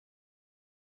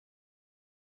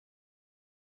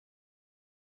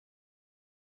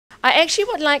I actually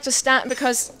would like to start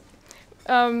because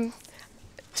to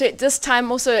this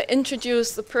time also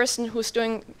introduce the person who's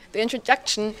doing the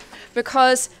introduction,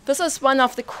 because this is one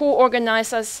of the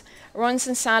co-organizers,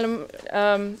 Ronson Salem,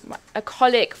 a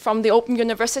colleague from the Open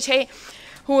University,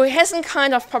 who hasn't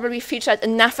kind of probably featured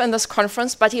enough in this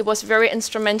conference, but he was very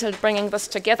instrumental in bringing this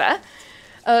together.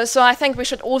 So I think we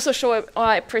should also show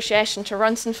our appreciation to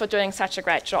Ronson for doing such a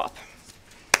great job.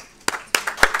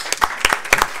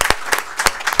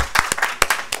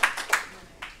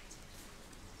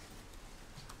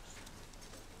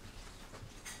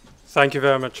 Thank you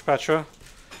very much, Petra.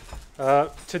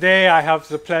 Today I have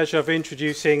the pleasure of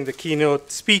introducing the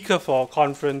keynote speaker for our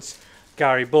conference,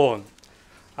 Gary Bourne.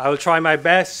 I will try my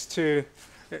best to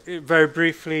very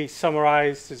briefly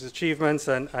summarize his achievements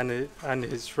and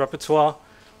his repertoire,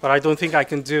 but I don't think I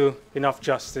can do enough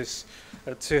justice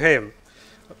to him.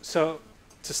 So,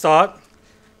 to start,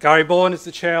 Gary Bourne is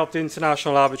the chair of the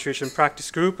International Arbitration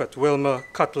Practice Group at Wilmer,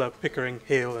 Cutler, Pickering,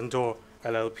 Hale and Dorr,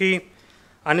 LLP,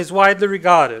 and is widely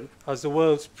regarded as the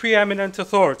world's preeminent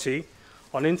authority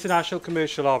on international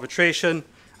commercial arbitration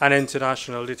and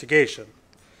international litigation.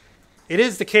 It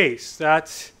is the case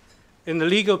that in the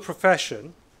legal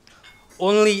profession,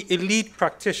 only elite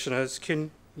practitioners can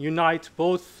unite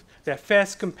both their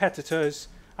fierce competitors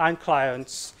and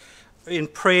clients in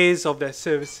praise of their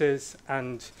services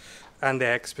and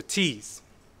their expertise.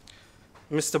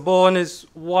 Mr. Bourne is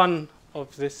one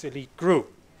of this elite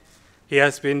group. He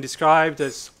has been described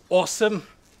as awesome,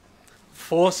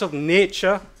 force of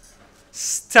nature,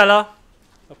 stellar,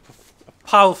 a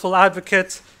powerful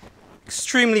advocate,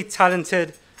 extremely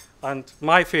talented, and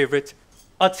my favorite,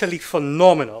 utterly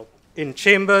phenomenal in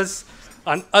chambers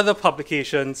and other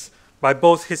publications by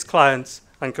both his clients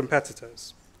and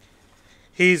competitors.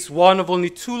 He's one of only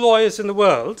 2 lawyers in the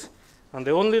world, and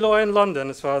the only lawyer in London,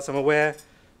 as far as I'm aware,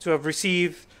 to have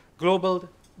received global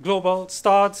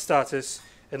starred status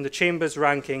in the Chamber's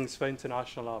rankings for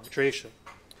international arbitration.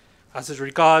 As it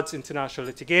regards international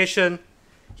litigation,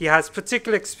 he has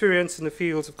particular experience in the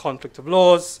fields of conflict of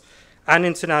laws and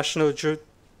international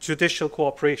judicial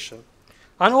cooperation.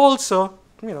 And also,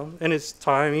 in his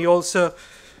time, he also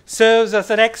serves as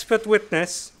an expert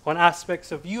witness on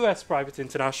aspects of US private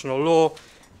international law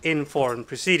in foreign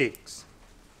proceedings.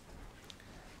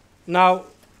 Now,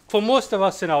 for most of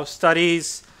us in our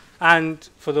studies, and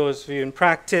for those of you in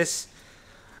practice,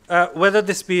 whether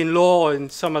this be in law or in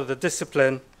some other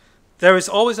discipline, there is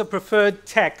always a preferred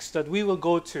text that we will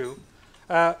go to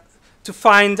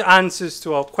find answers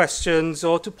to our questions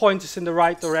or to point us in the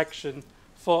right direction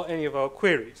for any of our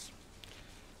queries.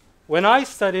 When I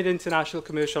studied international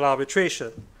commercial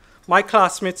arbitration, my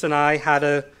classmates and I had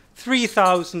a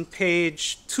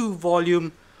 3,000-page,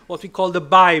 2-volume, what we call the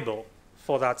Bible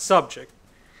for that subject.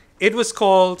 It was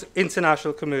called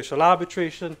International Commercial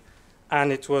Arbitration,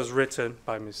 and it was written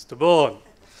by Mr. Bourne.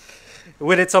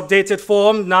 With its updated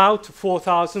form now to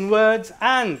 4,000 words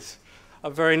and a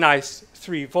very nice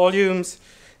 3 volumes,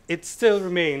 it still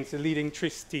remains the leading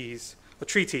treatise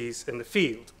in the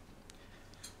field.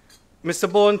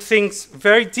 Mr. Bourne thinks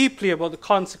very deeply about the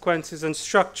consequences and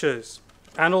structures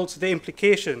and also the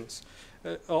implications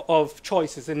of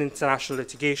choices in international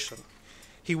litigation.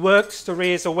 He works to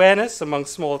raise awareness among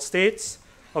small states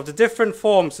of the different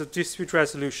forms of dispute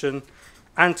resolution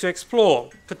and to explore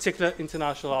particular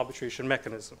international arbitration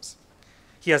mechanisms.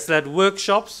 He has led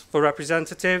workshops for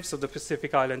representatives of the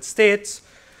Pacific Island states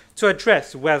to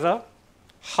address whether,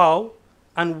 how,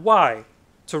 and why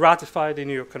to ratify the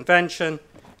New York Convention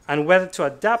and whether to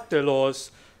adapt their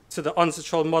laws to the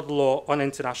UNCITRAL model law on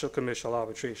international commercial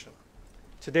arbitration.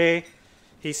 Today,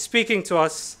 he's speaking to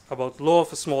us about law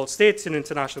for small states in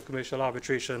international commercial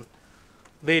arbitration.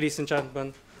 Ladies and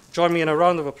gentlemen, join me in a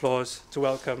round of applause to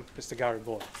welcome Mr. Gary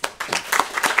Bourne.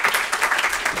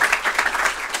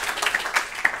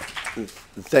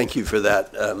 Thank you for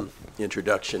that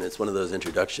introduction. It's one of those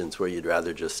introductions where you'd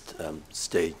rather just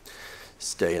stay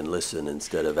and listen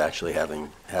instead of actually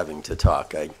having to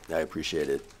talk. I appreciate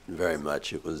it very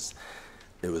much. It was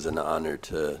an honor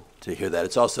to hear that.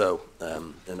 It's also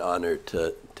an honor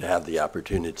to have the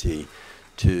opportunity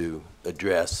to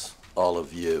address all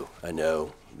of you. I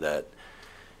know that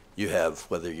you have,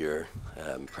 whether you're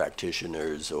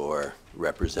practitioners or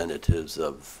representatives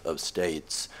of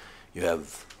states, you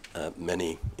have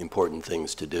many important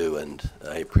things to do, and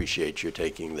I appreciate your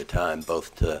taking the time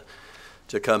both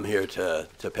to come here to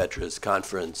Petra's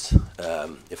conference,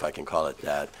 if I can call it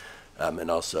that,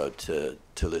 and also to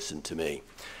listen to me.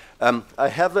 I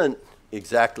haven't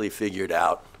exactly figured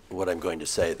out what I'm going to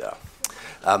say, though.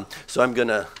 So I'm going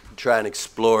to try and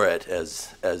explore it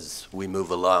as we move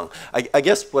along. I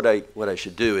guess what I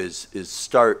should do is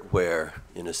start where,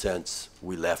 in a sense,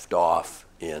 we left off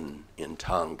in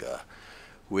Tonga,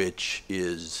 which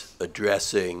is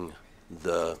addressing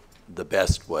the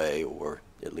best way, or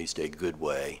at least a good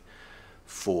way,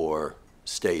 for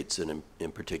states, and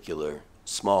in particular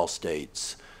small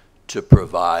states, to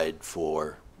provide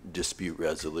for dispute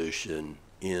resolution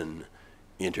in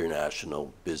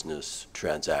international business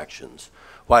transactions.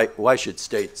 Why should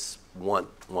states want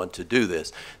to do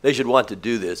this? They should want to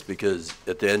do this because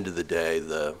at the end of the day,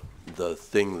 the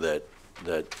thing that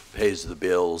pays the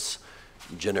bills,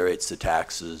 generates the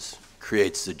taxes,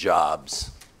 creates the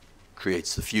jobs,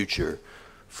 creates the future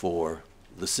for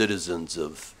the citizens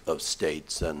of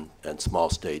states and small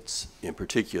states in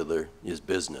particular is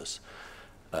business.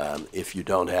 If you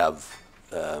don't have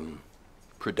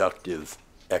productive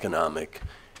economic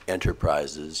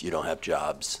enterprises, you don't have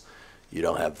jobs, you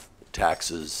don't have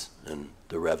taxes and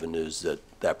the revenues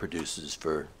that produces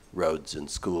for roads and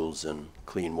schools and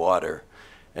clean water,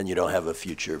 and you don't have a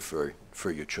future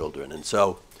for your children. And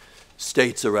so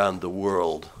states around the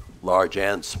world, large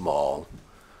and small,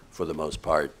 for the most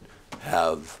part,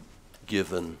 have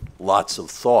given lots of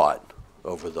thought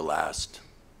over the last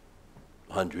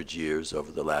 100 years,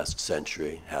 over the last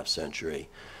century, half century,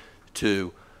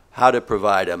 to how to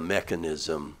provide a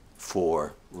mechanism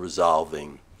for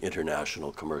resolving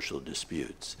international commercial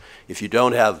disputes. If you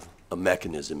don't have a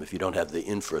mechanism, if you don't have the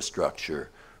infrastructure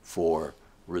for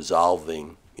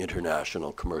resolving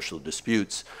international commercial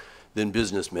disputes, then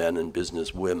businessmen and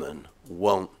businesswomen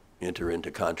won't enter into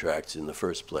contracts in the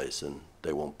first place, and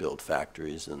they won't build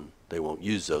factories, and they won't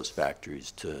use those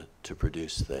factories to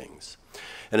produce things.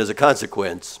 And as a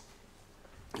consequence,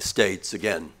 states,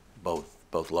 again,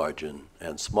 both large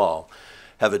and small,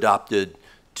 have adopted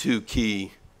two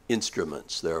key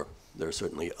instruments. There are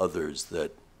certainly others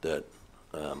that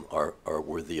are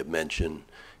worthy of mention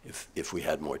if we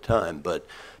had more time,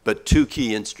 but two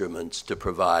key instruments to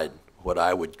provide what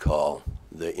I would call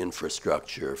the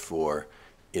infrastructure for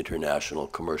international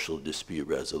commercial dispute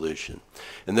resolution.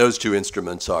 And those two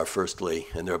instruments are, firstly,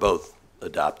 and they're both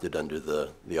adopted under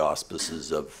the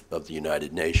auspices of the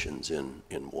United Nations in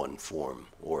one form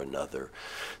or another.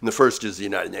 And the first is the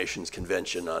United Nations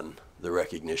Convention on the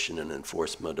Recognition and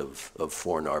Enforcement of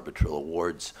Foreign Arbitral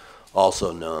Awards,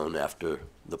 also known after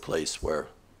the place where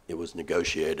it was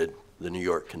negotiated, the New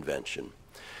York Convention,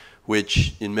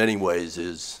 which in many ways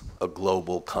is a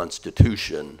global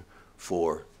constitution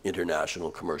for international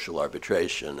commercial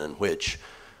arbitration, and which,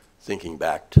 thinking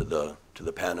back to the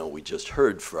panel we just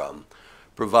heard from,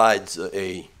 provides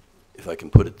a, if I can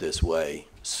put it this way,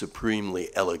 supremely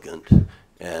elegant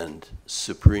and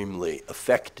supremely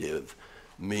effective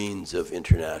means of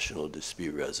international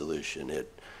dispute resolution.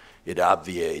 It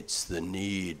obviates the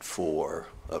need for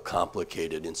a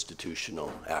complicated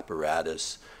institutional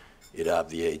apparatus. It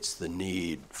obviates the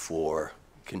need for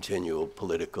continual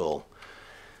political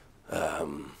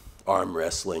arm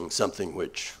wrestling, something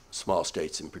which small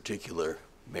states in particular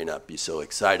may not be so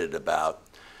excited about,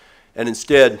 and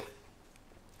instead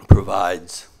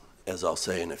provides, as I'll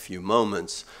say in a few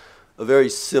moments, a very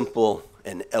simple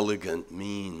and elegant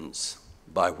means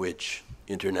by which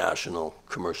international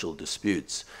commercial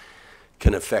disputes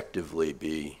can effectively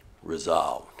be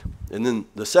resolved. And then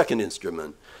the second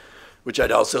instrument, which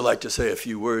I'd also like to say a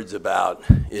few words about,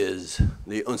 is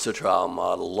the UNCITRAL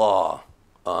model law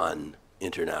on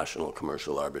international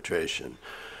commercial arbitration,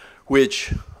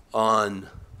 which on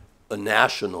a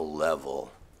national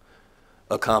level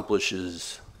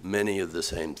accomplishes many of the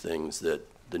same things that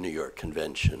the New York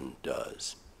Convention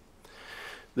does.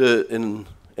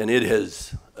 And it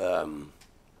has,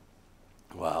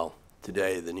 well,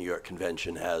 today the New York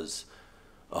Convention has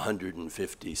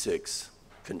 156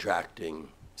 contracting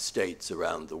states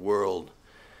around the world.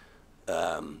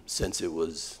 Since it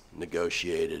was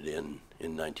negotiated in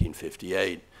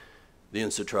 1958, the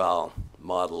UNCITRAL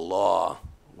model law,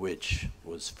 which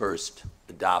was first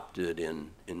adopted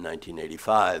in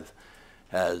 1985,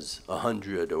 has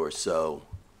 100 or so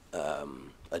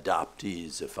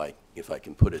adoptees, if I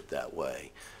can put it that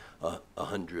way,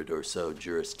 100 or so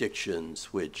jurisdictions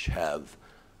which have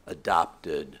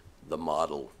adopted the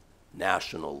model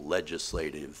national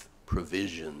legislative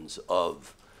provisions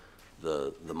of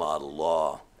the model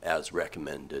law as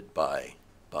recommended by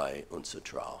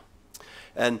UNCITRAL.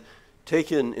 And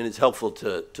it's helpful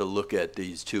to look at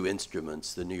these two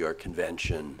instruments, the New York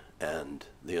Convention and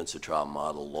the UNCITRAL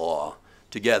model law,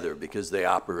 together, because they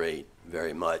operate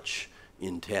very much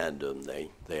in tandem.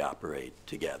 They operate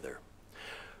together.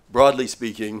 Broadly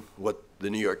speaking, what the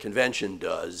New York Convention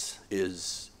does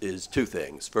is two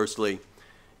things. Firstly,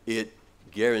 it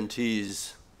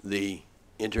guarantees the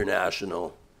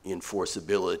international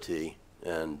enforceability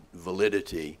and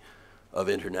validity of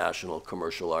international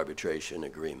commercial arbitration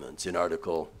agreements. In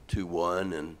Article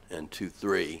 2.1 and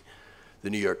 2.3, the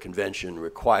New York Convention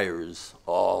requires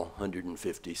all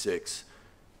 156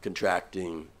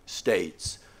 contracting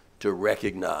states to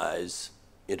recognize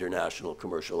international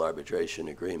commercial arbitration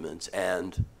agreements,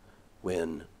 and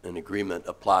when an agreement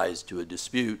applies to a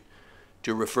dispute,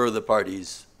 to refer the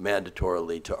parties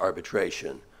mandatorily to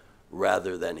arbitration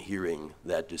rather than hearing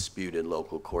that dispute in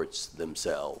local courts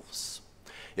themselves.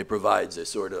 It provides a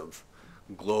sort of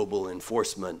global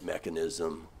enforcement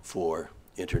mechanism for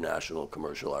international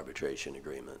commercial arbitration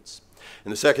agreements.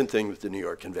 And the second thing that the New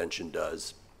York Convention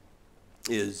does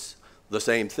is the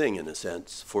same thing, in a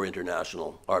sense, for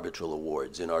international arbitral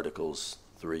awards. In Articles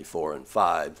 3, 4, and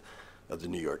 5 of the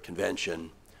New York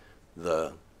Convention,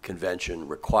 the Convention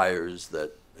requires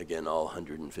that, again, all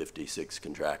 156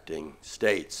 contracting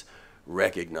states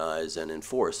recognize and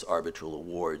enforce arbitral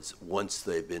awards once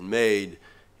they've been made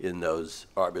in those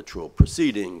arbitral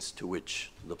proceedings to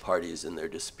which the parties in their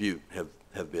dispute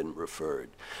have been referred.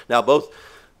 Now,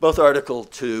 both Article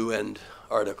 2 and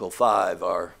Article 5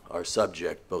 are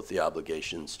subject, both the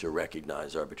obligations to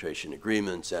recognize arbitration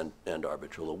agreements and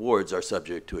arbitral awards are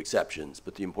subject to exceptions,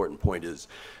 but the important point is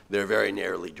they're very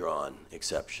narrowly drawn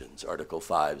exceptions. Article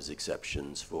 5's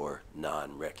exceptions for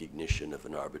non-recognition of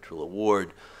an arbitral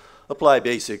award apply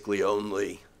basically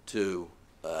only to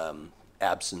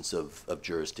absence of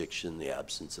jurisdiction, the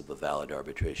absence of a valid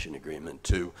arbitration agreement,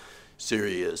 to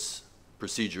serious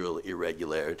procedural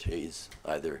irregularities,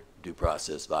 either due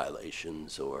process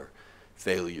violations or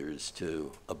failures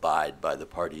to abide by the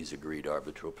parties' agreed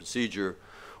arbitral procedure,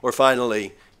 or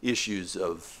finally, issues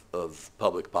of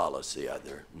public policy,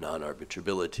 either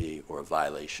non-arbitrability or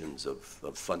violations of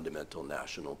fundamental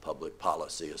national public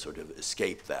policy, a sort of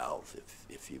escape valve,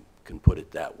 if you can put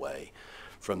it that way,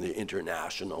 from the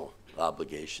international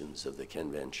obligations of the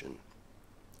Convention.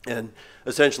 And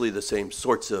essentially the same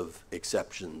sorts of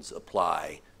exceptions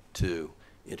apply to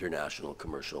international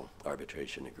commercial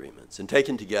arbitration agreements. And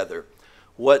taken together,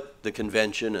 what the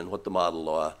Convention and what the model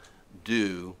law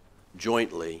do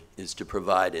jointly is to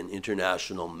provide an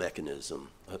international mechanism,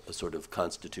 a sort of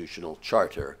constitutional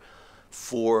charter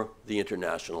for the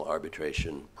international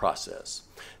arbitration process.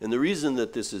 And the reason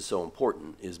that this is so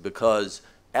important is because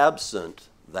absent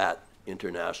that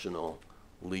international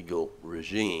legal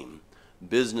regime,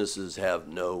 businesses have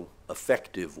no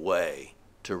effective way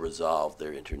to resolve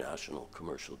their international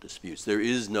commercial disputes. There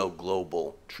is no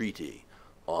global treaty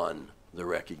on the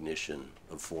recognition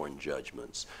of foreign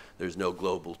judgments. There's no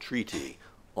global treaty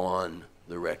on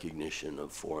the recognition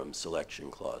of forum selection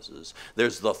clauses.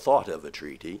 There's the thought of a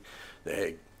treaty, the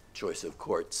Hague Choice of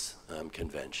Courts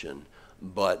Convention,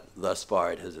 but thus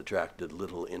far it has attracted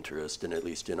little interest, and at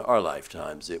least in our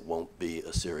lifetimes it won't be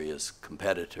a serious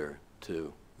competitor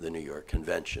to the New York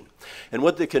Convention. And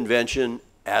what the Convention,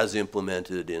 as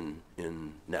implemented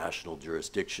in national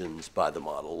jurisdictions by the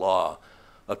model law,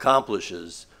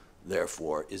 accomplishes,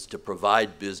 therefore, is to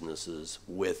provide businesses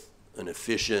with an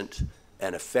efficient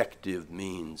and effective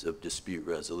means of dispute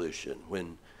resolution.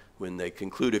 When they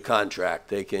conclude a contract,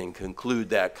 they can conclude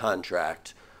that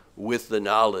contract with the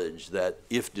knowledge that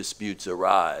if disputes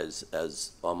arise,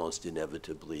 as almost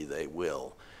inevitably they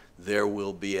will, there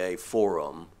will be a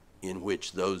forum in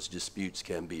which those disputes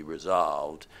can be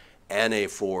resolved, and a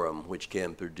forum which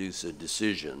can produce a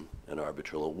decision, an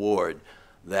arbitral award,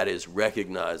 that is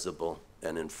recognizable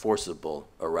and enforceable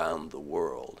around the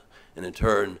world. And in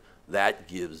turn, that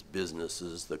gives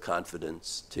businesses the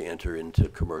confidence to enter into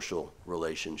commercial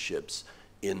relationships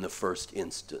in the first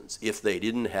instance. If they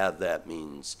didn't have that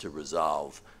means to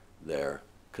resolve their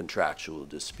contractual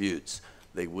disputes,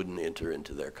 they wouldn't enter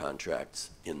into their contracts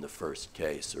in the first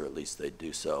case, or at least they'd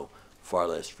do so far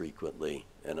less frequently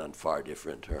and on far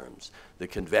different terms. The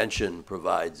Convention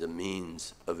provides a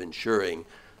means of ensuring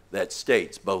that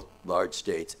states, both large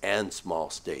states and small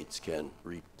states, can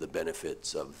reap the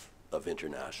benefits of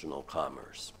international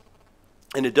commerce.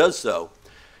 And it does so,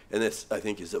 and this I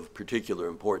think is of particular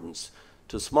importance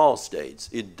to small states,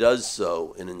 it does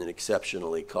so in an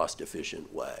exceptionally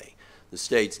cost-efficient way. The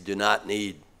states do not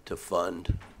need to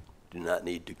fund, do not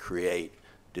need to create,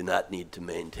 do not need to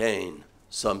maintain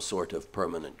some sort of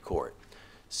permanent court.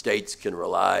 States can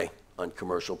rely on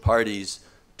commercial parties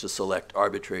to select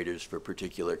arbitrators for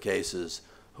particular cases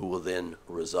who will then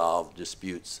resolve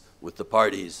disputes with the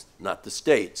parties, not the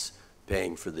states,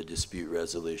 paying for the dispute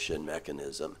resolution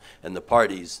mechanism. And the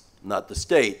parties, not the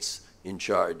states, in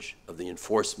charge of the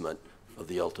enforcement of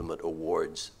the ultimate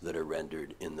awards that are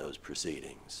rendered in those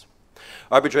proceedings.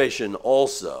 Arbitration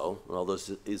also, although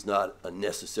this is not a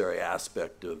necessary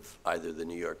aspect of either the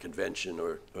New York Convention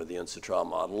or the UNCITRAL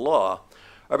model law,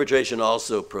 arbitration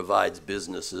also provides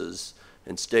businesses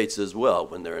and states as well,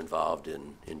 when they're involved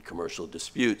in commercial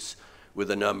disputes, with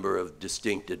a number of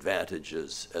distinct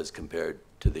advantages as compared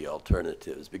to the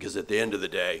alternatives. Because at the end of the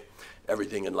day,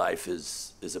 everything in life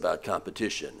is about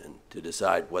competition, and to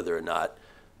decide whether or not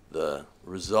the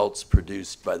results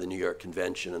produced by the New York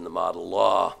Convention and the model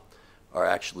law are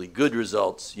actually good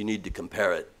results, you need to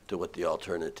compare it to what the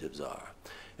alternatives are.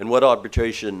 And what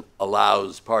arbitration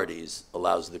allows parties,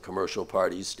 allows the commercial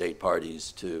parties, state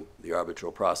parties to the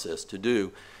arbitral process to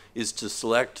do, is to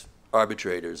select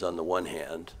arbitrators on the one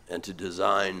hand and to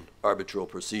design arbitral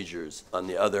procedures on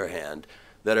the other hand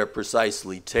that are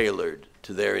precisely tailored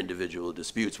to their individual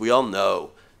disputes. We all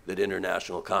know that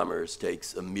international commerce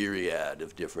takes a myriad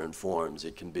of different forms.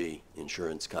 It can be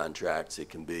insurance contracts, it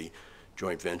can be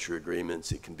joint venture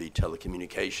agreements, it can be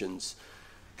telecommunications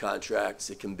contracts,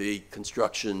 it can be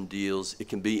construction deals, it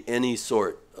can be any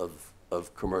sort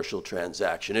of commercial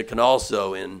transaction. It can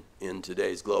also, in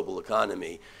today's global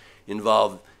economy,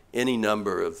 involve any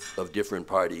number of different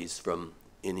parties from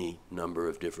any number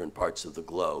of different parts of the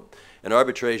globe. And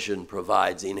arbitration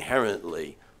provides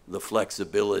inherently the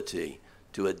flexibility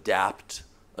to adapt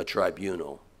a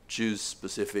tribunal, choose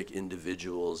specific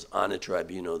individuals on a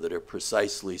tribunal that are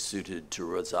precisely suited to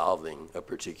resolving a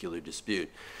particular dispute.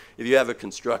 If you have a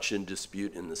construction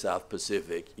dispute in the South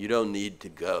Pacific, you don't need to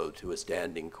go to a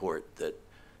standing court that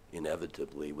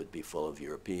inevitably would be full of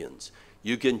Europeans.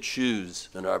 You can choose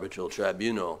an arbitral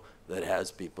tribunal that has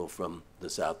people from the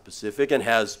South Pacific and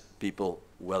has people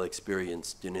well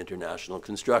experienced in international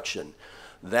construction.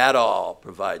 That all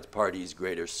provides parties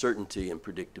greater certainty and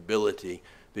predictability,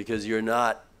 because you're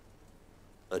not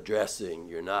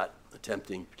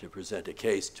attempting to present a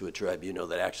case to a tribunal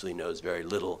that actually knows very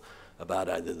little about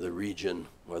either the region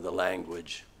or the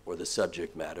language or the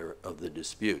subject matter of the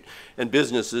dispute. And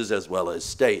businesses, as well as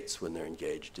states, when they're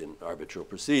engaged in arbitral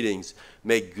proceedings,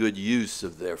 make good use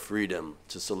of their freedom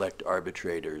to select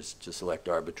arbitrators, to select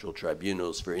arbitral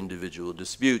tribunals for individual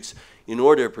disputes, in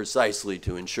order precisely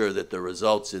to ensure that the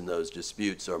results in those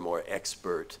disputes are more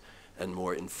expert and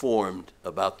more informed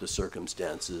about the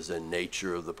circumstances and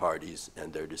nature of the parties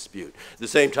and their dispute. At the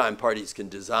same time, parties can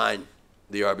design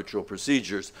the arbitral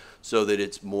procedures so that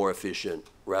it's more efficient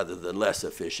rather than less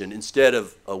efficient. Instead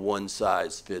of a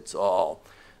one-size-fits-all,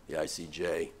 the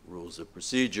ICJ rules of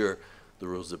procedure, the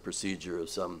rules of procedure of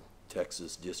some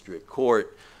Texas district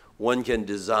court, one can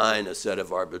design a set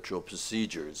of arbitral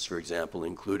procedures, for example,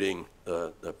 including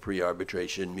a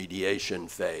pre-arbitration mediation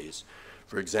phase,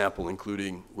 for example,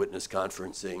 including witness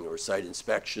conferencing or site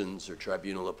inspections or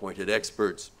tribunal-appointed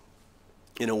experts,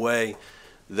 in a way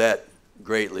that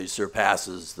greatly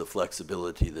surpasses the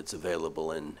flexibility that's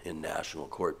available in national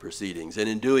court proceedings. And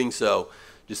in doing so,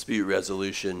 dispute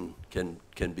resolution can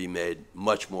be made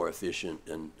much more efficient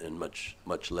and much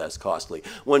less costly.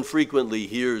 One frequently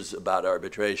hears about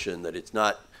arbitration that it's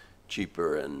not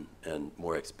cheaper and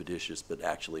more expeditious, but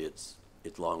actually it's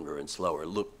longer and slower.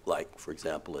 Look, like, for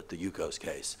example, at the Yukos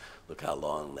case. Look how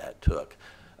long that took.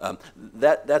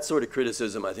 That sort of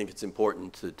criticism, I think it's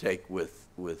important to take with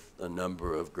a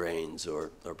number of grains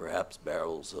or perhaps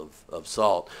barrels of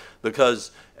salt,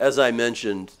 because as I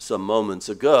mentioned some moments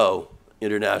ago,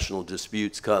 international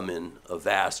disputes come in a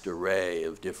vast array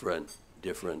of different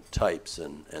types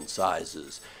and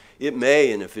sizes. It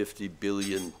may, in a $50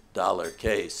 billion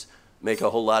case, make a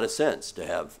whole lot of sense to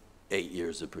have 8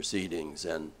 years of proceedings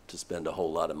and to spend a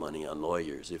whole lot of money on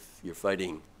lawyers. If you're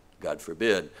fighting, God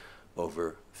forbid,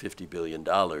 over $50 billion,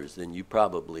 then you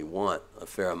probably want a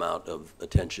fair amount of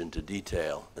attention to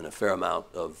detail and a fair amount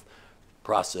of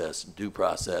process, due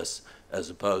process, as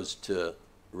opposed to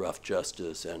rough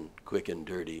justice and quick and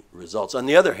dirty results. On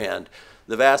the other hand,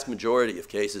 the vast majority of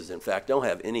cases, in fact, don't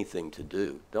have anything to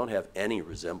do, don't have any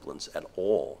resemblance at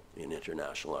all in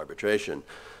international arbitration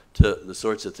to the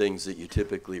sorts of things that you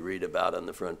typically read about on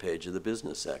the front page of the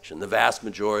business section. The vast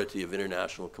majority of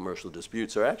international commercial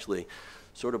disputes are actually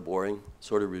sort of boring,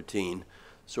 sort of routine,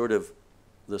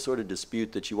 the sort of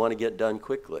dispute that you want to get done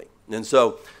quickly. And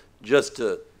so, just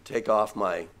to take off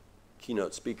my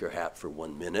keynote speaker hat for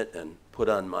 1 minute and put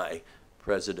on my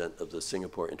president of the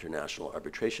Singapore International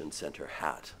Arbitration Center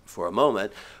hat for a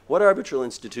moment, what arbitral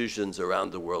institutions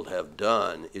around the world have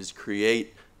done is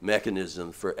create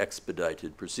mechanisms for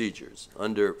expedited procedures.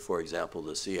 Under, for example,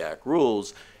 the SEAC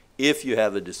rules, if you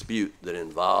have a dispute that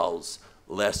involves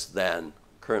less than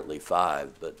currently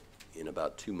 5, but in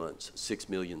about 2 months, 6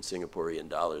 million Singaporean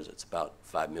dollars. It's about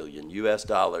 5 million US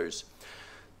dollars.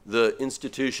 The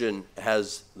institution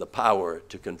has the power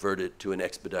to convert it to an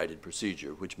expedited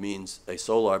procedure, which means a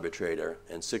sole arbitrator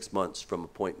and 6 months from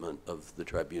appointment of the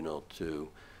tribunal to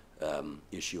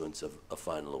issuance of a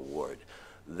final award.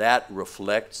 That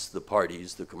reflects the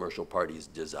parties, the commercial parties'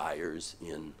 desires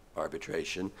in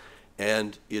arbitration,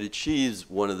 and it achieves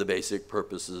one of the basic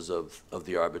purposes of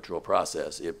the arbitral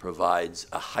process. It provides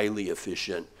a highly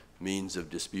efficient means of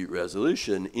dispute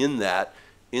resolution in that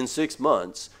in 6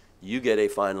 months, you get a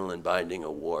final and binding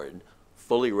award,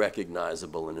 fully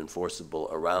recognizable and enforceable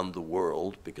around the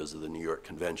world because of the New York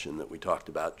Convention that we talked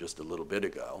about just a little bit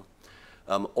ago,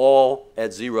 all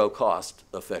at zero cost,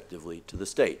 effectively, to the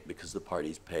state because the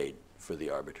parties paid for the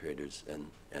arbitrators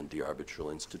and the arbitral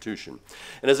institution.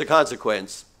 And as a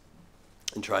consequence,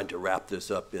 in trying to wrap this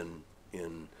up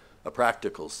in a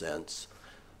practical sense,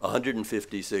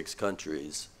 156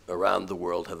 countries around the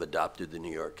world have adopted the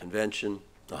New York Convention.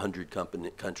 100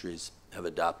 countries have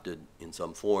adopted in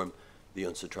some form the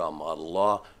UNCITRAL model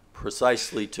law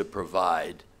precisely to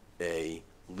provide a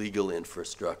legal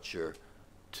infrastructure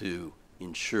to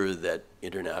ensure that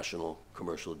international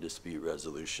commercial dispute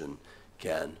resolution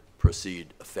can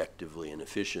proceed effectively and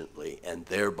efficiently and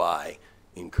thereby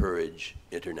encourage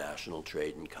international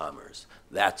trade and commerce.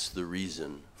 That's the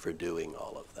reason for doing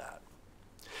all of that.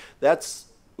 That's,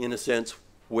 in a sense,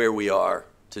 where we are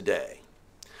today.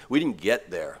 We didn't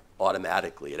get there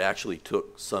automatically. It actually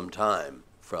took some time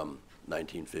from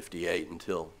 1958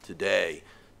 until today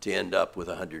to end up with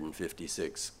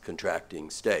 156 contracting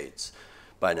states.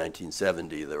 By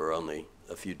 1970, there were only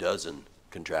a few dozen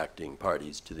contracting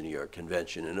parties to the New York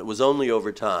Convention, and it was only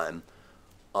over time,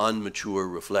 on mature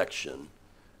reflection,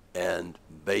 and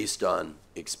based on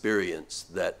experience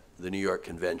that the New York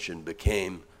Convention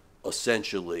became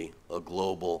essentially a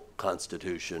global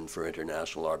constitution for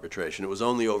international arbitration. It was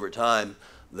only over time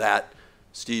that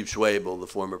Steve Schwabel, the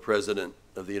former president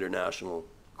of the International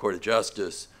Court of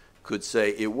Justice, could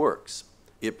say it works.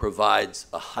 It provides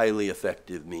a highly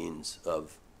effective means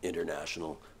of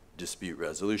international dispute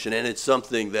resolution, and it's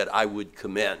something that I would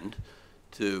commend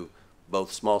to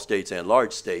both small states and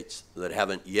large states that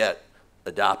haven't yet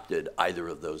adopted either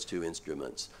of those two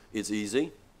instruments. It's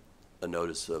easy. A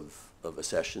notice of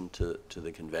accession to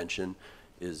the convention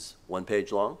is 1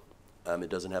 page long. It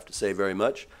doesn't have to say very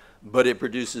much, but it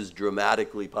produces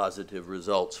dramatically positive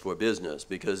results for business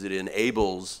because it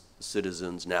enables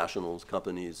citizens, nationals,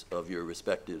 companies of your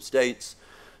respective states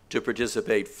to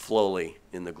participate fully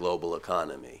in the global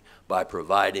economy by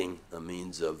providing a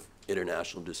means of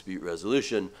international dispute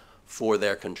resolution for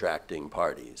their contracting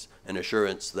parties, an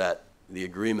assurance that the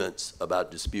agreements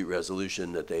about dispute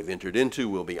resolution that they've entered into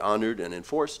will be honored and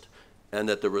enforced, and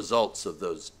that the results of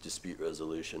those dispute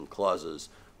resolution clauses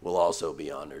will also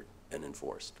be honored and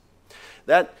enforced.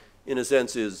 That, in a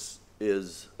sense, is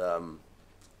the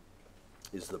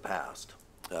past.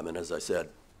 And as I said,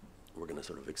 we're going to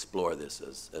sort of explore this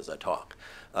as I talk.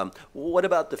 What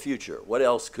about the future? What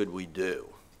else could we do?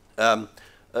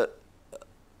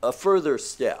 A further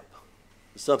step,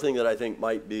 something that I think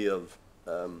might be of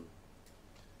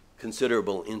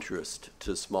considerable interest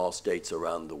to small states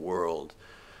around the world,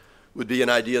 would be an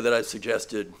idea that I've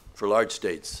suggested for large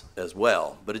states as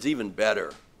well, but it's even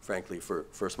better, frankly,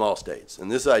 for small states.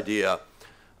 And this idea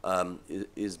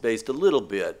is based a little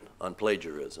bit on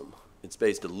plagiarism. It's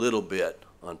based a little bit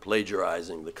on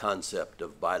plagiarizing the concept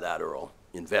of bilateral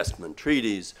investment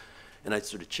treaties, and I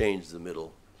sort of changed the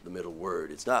middle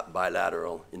word. It's not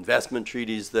bilateral investment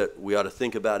treaties that we ought to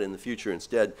think about in the future.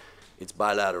 Instead, it's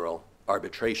bilateral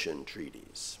arbitration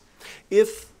treaties.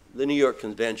 If the New York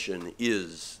Convention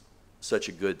is such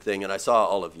a good thing, and I saw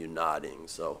all of you nodding,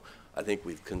 so I think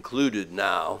we've concluded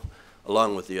now,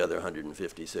 along with the other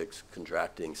 156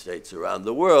 contracting states around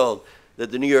the world,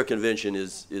 that the New York Convention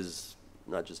is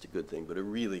not just a good thing, but a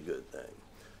really good thing.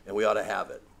 And we ought to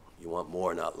have it. You want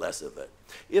more, not less of it.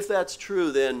 If that's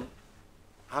true, then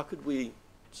how could we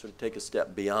sort of take a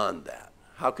step beyond that?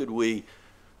 How could we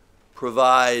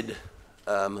provide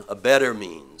a better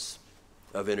means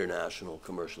of international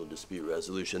commercial dispute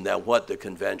resolution than what the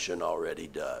convention already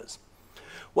does?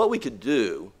 What we could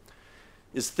do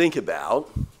is think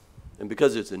about, and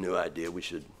because it's a new idea, we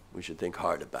should think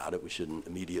hard about it. We shouldn't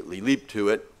immediately leap to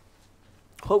it.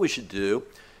 What we should do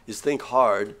is think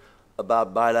hard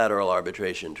about bilateral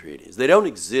arbitration treaties. They don't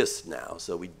exist now,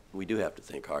 so we do have to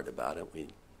think hard about it.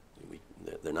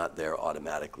 They're not there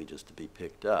automatically just to be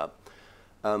picked up.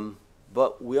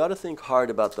 But we ought to think hard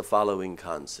about the following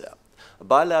concept. A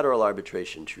bilateral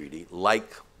arbitration treaty,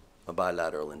 like a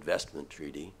bilateral investment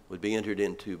treaty, would be entered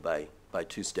into by by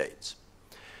two states.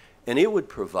 And it would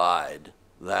provide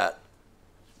that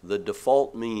the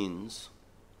default means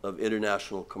of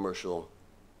international commercial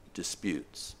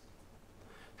disputes,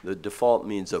 the default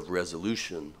means of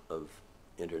resolution of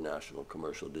international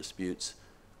commercial disputes,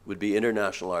 would be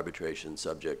international arbitration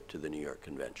subject to the New York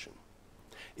Convention.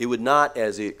 It would not,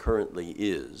 as it currently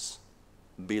is,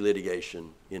 be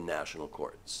litigation in national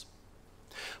courts.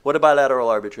 What a bilateral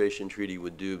arbitration treaty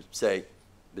would do, say,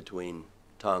 between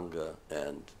Tonga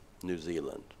and New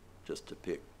Zealand, just to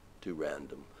pick two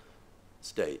random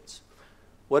states,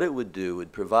 what it would do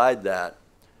would provide that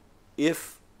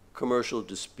if commercial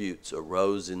disputes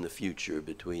arose in the future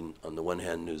between, on the one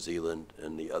hand, New Zealand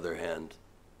and the other hand,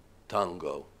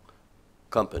 Tonga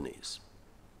companies,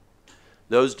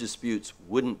 those disputes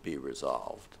wouldn't be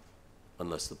resolved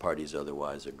unless the parties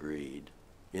otherwise agreed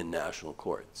in national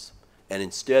courts, and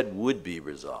instead would be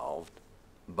resolved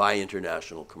by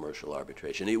international commercial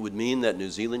arbitration. It would mean that New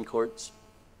Zealand courts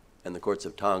and the courts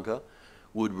of Tonga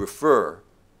would refer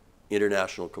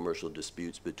international commercial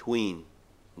disputes between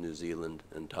New Zealand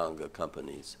and Tonga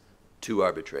companies to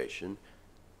arbitration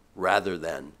rather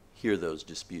than hear those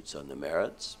disputes on the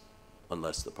merits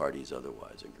unless the parties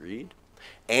otherwise agreed,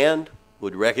 and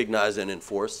would recognize and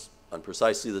enforce on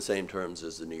precisely the same terms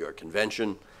as the New York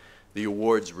Convention the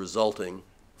awards resulting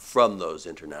from those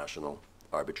international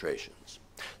arbitrations.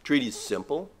 The treaty is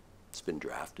simple. It's been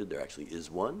drafted. There actually is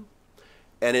one.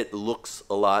 And it looks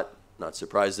a lot, not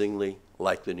surprisingly,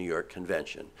 like the New York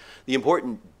Convention. The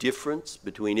important difference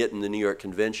between it and the New York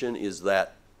Convention is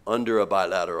that under a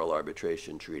bilateral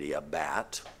arbitration treaty, a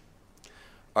BAT,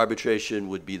 arbitration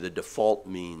would be the default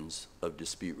means of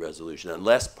dispute resolution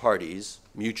unless parties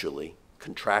mutually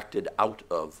contracted out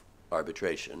of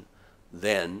arbitration.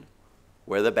 Then,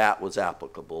 where the BAT was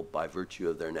applicable by virtue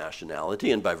of their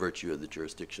nationality and by virtue of the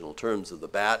jurisdictional terms of the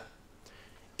BAT,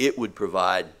 it would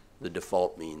provide the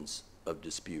default means of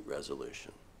dispute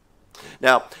resolution.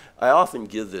 Now, I often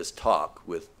give this talk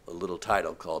with a little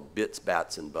title called Bits,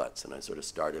 Bats, and Buts, and I sort of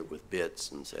start it with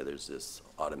bits and say there's this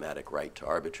automatic right to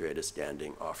arbitrate, a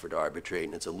standing offer to arbitrate,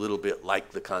 and it's a little bit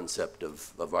like the concept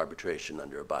of arbitration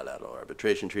under a bilateral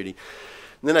arbitration treaty.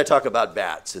 And then I talk about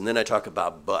bats, and then I talk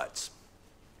about buts.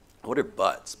 What are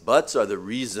buts? Buts are the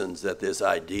reasons that this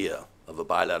idea of a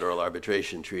bilateral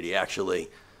arbitration treaty actually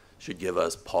should give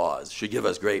us pause, should give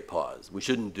us great pause. We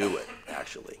shouldn't do it,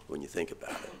 actually, when you think about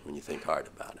it, when you think hard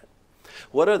about it.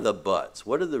 What are the buts?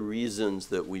 What are the reasons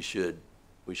that we should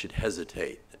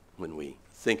hesitate when we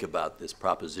think about this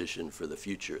proposition for the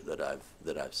future that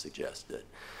I've suggested?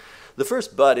 The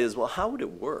first but is, well, how would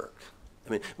it work? I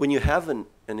mean, when you have an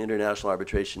international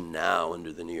arbitration now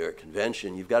under the New York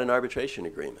Convention, you've got an arbitration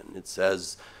agreement. It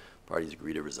says parties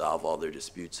agree to resolve all their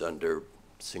disputes under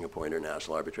Singapore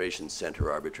International Arbitration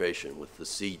Center arbitration with the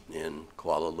seat in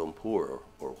Kuala Lumpur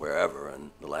or wherever,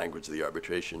 and the language of the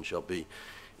arbitration shall be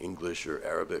English or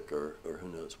Arabic or who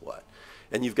knows what.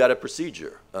 And you've got a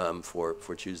procedure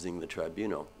for choosing the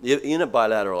tribunal. In a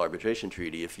bilateral arbitration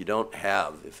treaty, if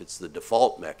it's the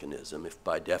default mechanism, if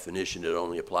by definition it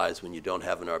only applies when you don't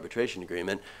have an arbitration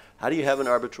agreement, how do you have an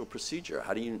arbitral procedure?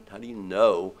 How do you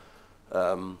know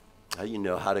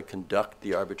how to conduct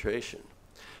the arbitration?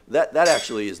 That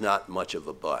actually is not much of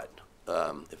a but,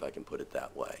 if I can put it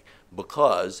that way,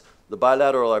 because the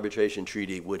bilateral arbitration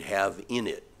treaty would have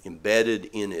embedded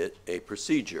in it, a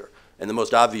procedure. And the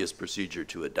most obvious procedure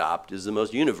to adopt is the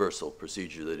most universal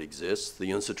procedure that exists,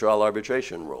 the UNCITRAL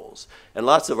arbitration rules. And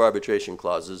lots of arbitration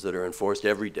clauses that are enforced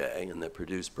every day and that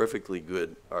produce perfectly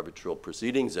good arbitral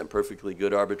proceedings and perfectly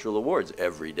good arbitral awards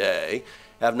every day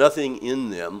have nothing in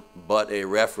them but a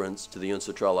reference to the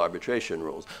UNCITRAL arbitration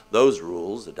rules. Those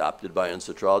rules, adopted by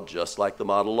UNCITRAL, just like the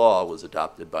model law was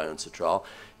adopted by UNCITRAL,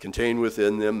 contain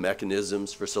within them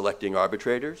mechanisms for selecting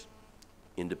arbitrators,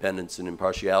 independence and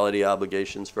impartiality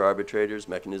obligations for arbitrators,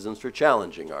 mechanisms for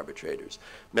challenging arbitrators,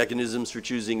 mechanisms for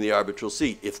choosing the arbitral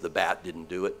seat if the BAT didn't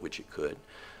do it, which it could,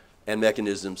 and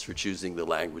mechanisms for choosing the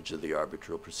language of the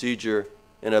arbitral procedure,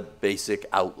 and a basic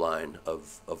outline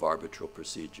of arbitral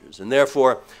procedures. And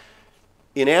therefore,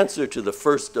 in answer to the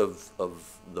first of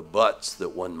the buts that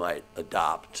one might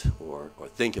adopt or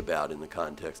think about in the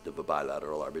context of a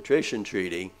bilateral arbitration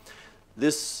treaty,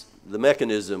 the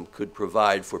mechanism could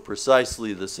provide for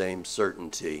precisely the same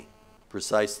certainty,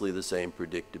 precisely the same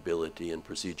predictability and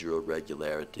procedural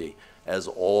regularity as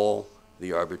all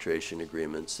the arbitration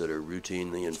agreements that are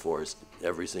routinely enforced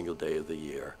every single day of the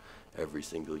year, every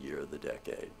single year of the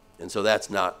decade. And so that's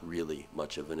not really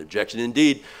much of an objection.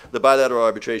 Indeed, the bilateral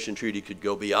arbitration treaty could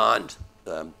go beyond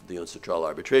the UNCITRAL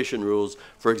arbitration rules.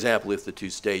 For example, if the two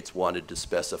states wanted to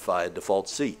specify a default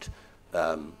seat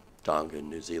Tonga and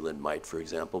New Zealand might, for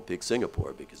example, pick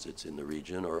Singapore because it's in the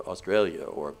region, or Australia,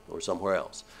 or somewhere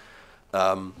else,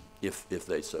 if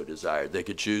they so desired. They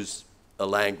could choose a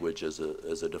language as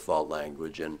a default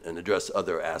language and address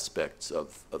other aspects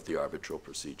of the arbitral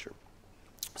procedure.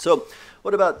 So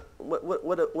what about,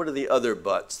 what are the other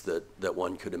buts that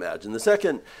one could imagine? The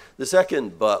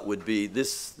second but would be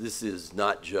this is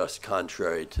not just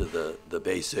contrary to the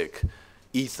basic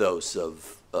ethos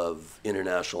of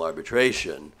international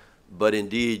arbitration, but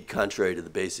indeed contrary to the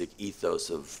basic ethos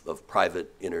of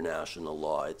private international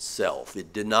law itself.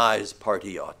 It denies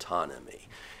party autonomy.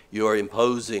 You're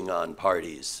imposing on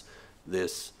parties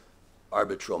this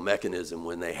arbitral mechanism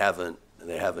when they haven't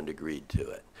agreed to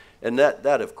it. And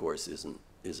that of course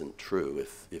isn't true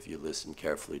if you listen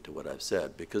carefully to what I've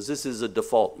said, because this is a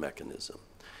default mechanism.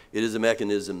 It is a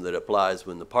mechanism that applies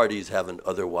when the parties haven't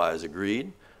otherwise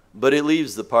agreed, but it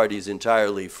leaves the parties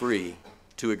entirely free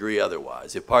to agree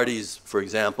otherwise. If parties, for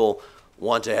example,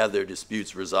 want to have their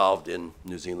disputes resolved in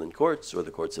New Zealand courts or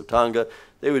the courts of Tonga,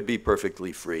 they would be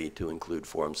perfectly free to include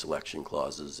forum selection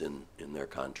clauses in their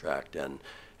contract and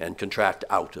contract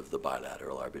out of the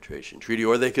bilateral arbitration treaty.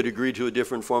 Or they could agree to a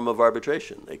different form of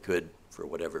arbitration. They could, for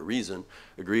whatever reason,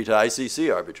 agree to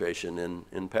ICC arbitration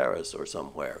in Paris or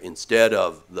somewhere instead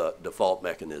of the default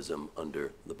mechanism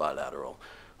under the bilateral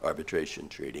arbitration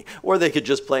treaty. Or they could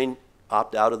just plain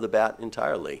opt out of the BAT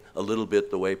entirely, a little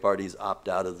bit the way parties opt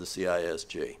out of the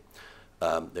CISG.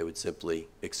 They would simply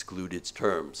exclude its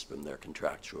terms from their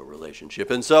contractual relationship.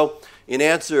 And so, in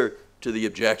answer to the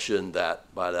objection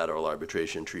that bilateral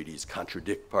arbitration treaties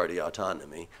contradict party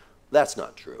autonomy, that's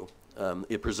not true.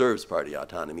 It preserves party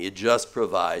autonomy. It just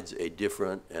provides a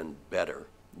different and better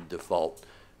default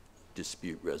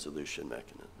dispute resolution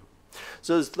mechanism.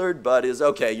 So his third but is,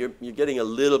 okay, you're getting a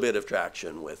little bit of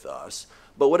traction with us,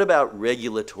 but what about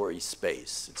regulatory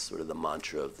space? It's sort of the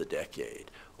mantra of the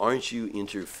decade. Aren't you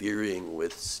interfering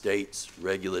with states'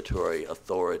 regulatory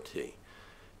authority?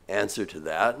 Answer to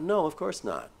that, no, of course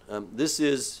not. This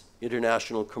is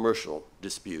international commercial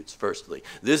disputes, firstly.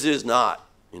 This is not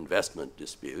investment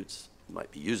disputes. It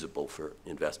might be usable for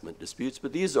investment disputes,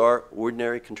 but these are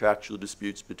ordinary contractual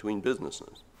disputes between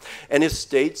businesses. And if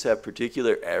states have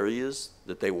particular areas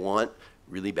that they want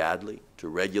really badly to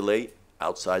regulate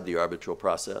outside the arbitral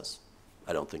process,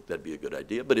 I don't think that'd be a good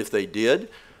idea. But if they did,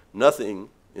 nothing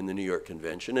in the New York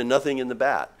Convention and nothing in the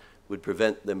BAT would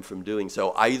prevent them from doing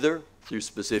so, either through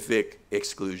specific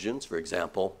exclusions, for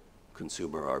example,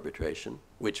 consumer arbitration,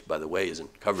 which, by the way,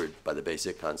 isn't covered by the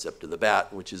basic concept of the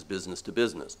BAT, which is business to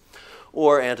business,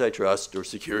 or antitrust or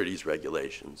securities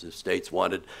regulations. If states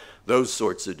wanted those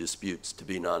sorts of disputes to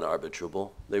be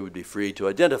non-arbitrable, they would be free to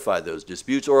identify those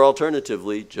disputes, or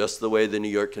alternatively, just the way the New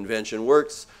York Convention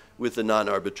works, with the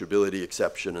non-arbitrability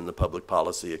exception and the public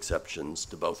policy exceptions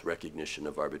to both recognition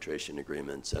of arbitration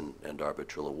agreements and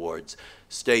arbitral awards.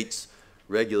 States'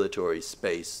 regulatory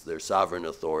space, their sovereign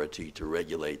authority to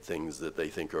regulate things that they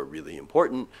think are really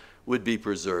important, would be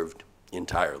preserved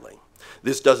entirely.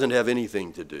 This doesn't have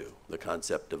anything to do, the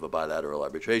concept of a bilateral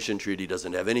arbitration treaty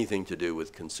doesn't have anything to do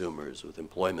with consumers, with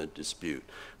employment dispute,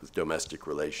 with domestic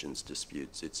relations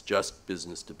disputes. It's just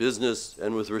business to business,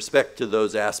 and with respect to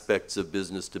those aspects of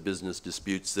business to business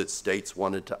disputes that states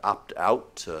wanted to opt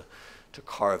out, to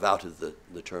carve out of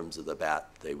the terms of the BAT,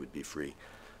 they would be free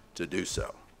to do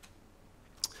so.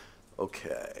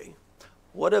 Okay,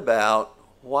 what about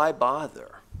why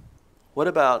bother? What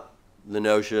about the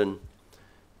notion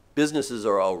businesses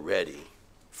are already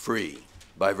free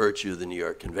by virtue of the New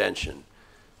York Convention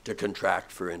to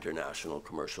contract for international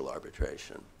commercial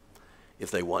arbitration? If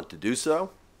they want to do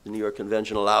so, the New York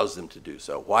Convention allows them to do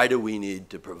so. Why do we need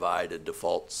to provide a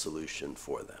default solution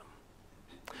for them?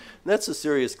 And that's a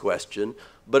serious question,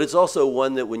 but it's also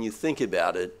one that when you think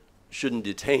about it, shouldn't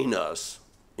detain us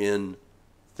in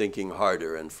thinking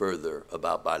harder and further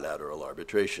about bilateral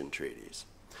arbitration treaties.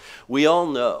 We all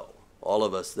know, all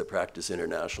of us that practice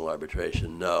international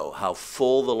arbitration know how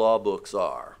full the law books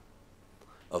are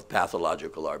of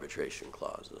pathological arbitration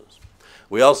clauses.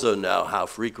 We also know how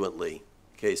frequently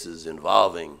cases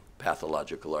involving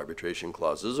pathological arbitration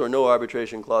clauses, or no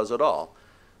arbitration clause at all,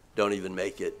 don't even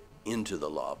make it into the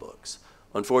law books.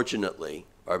 Unfortunately,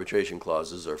 arbitration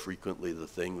clauses are frequently the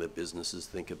thing that businesses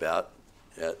think about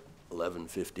at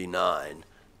 11:59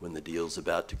 when the deal's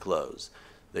about to close.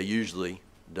 They usually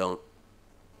don't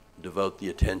devote the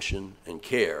attention and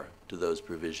care to those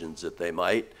provisions that they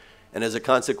might, and as a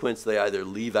consequence they either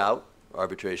leave out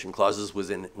arbitration clauses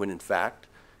when in fact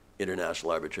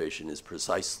international arbitration is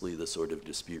precisely the sort of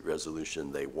dispute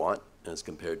resolution they want as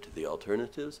compared to the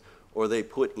alternatives, or they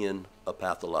put in a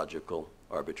pathological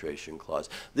arbitration clause.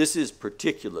 This is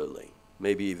particularly,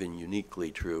 maybe even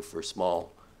uniquely true for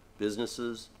small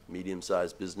businesses,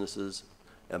 medium-sized businesses,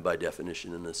 and by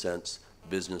definition, in a sense,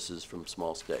 businesses from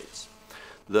small states.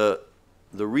 The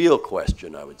real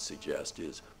question, I would suggest,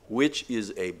 is which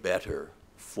is a better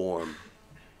form,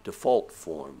 default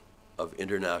form, of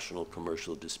international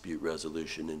commercial dispute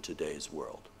resolution in today's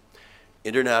world?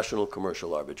 International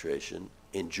commercial arbitration,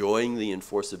 enjoying the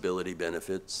enforceability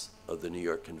benefits of the New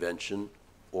York Convention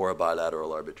or a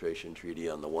bilateral arbitration treaty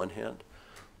on the one hand,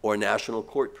 or national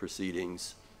court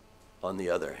proceedings on the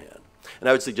other hand. And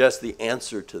I would suggest the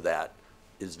answer to that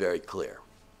is very clear.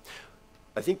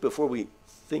 I think before we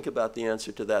think about the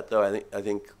answer to that, though, I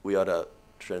think we ought to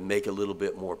try to make a little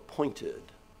bit more pointed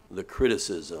the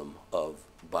criticism of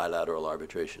bilateral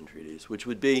arbitration treaties, which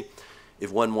would be,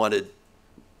 if one wanted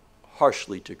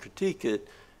harshly to critique it,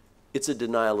 it's a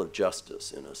denial of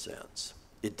justice in a sense.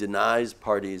 It denies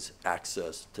parties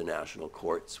access to national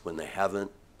courts when they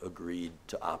haven't agreed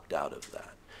to opt out of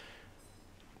that.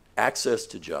 Access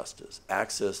to justice,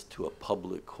 access to a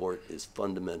public court is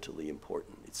fundamentally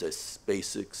important. It's a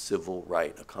basic civil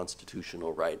right, a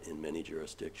constitutional right in many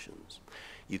jurisdictions.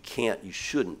 You can't, you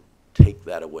shouldn't take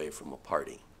that away from a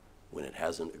party when it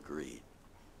hasn't agreed.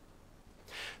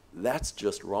 That's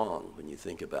just wrong when you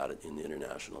think about it in the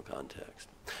international context.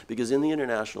 Because in the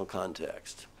international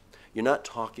context, you're not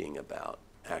talking about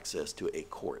access to a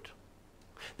court.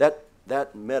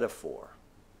 That metaphor,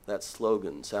 that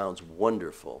slogan sounds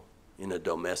wonderful in a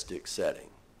domestic setting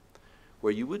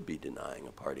where you would be denying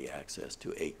a party access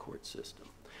to a court system.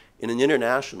 In an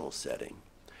international setting,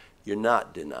 you're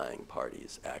not denying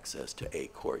parties access to a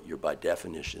court. You're by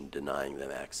definition denying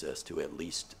them access to at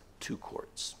least two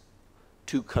courts,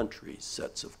 two countries'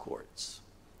 sets of courts,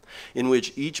 in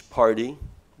which each party,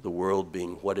 the world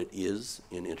being what it is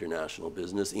in international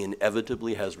business,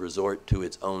 inevitably has resort to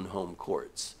its own home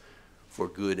courts for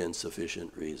good and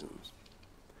sufficient reasons.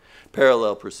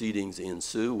 Parallel proceedings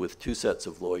ensue with two sets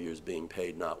of lawyers being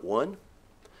paid not one,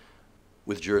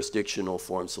 with jurisdictional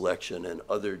form selection and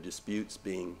other disputes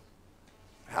being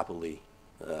happily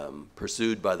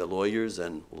pursued by the lawyers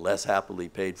and less happily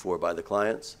paid for by the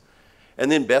clients. And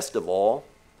then best of all,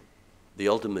 the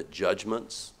ultimate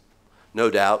judgments, no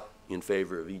doubt in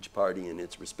favor of each party in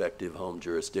its respective home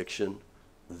jurisdiction,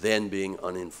 then being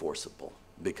unenforceable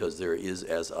because there is,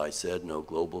 as I said, no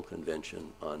global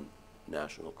convention on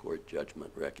national court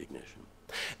judgment recognition.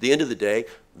 At the end of the day,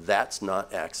 that's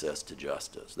not access to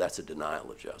justice. That's a denial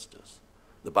of justice.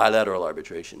 The bilateral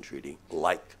arbitration treaty,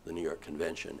 like the New York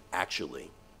Convention,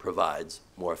 actually provides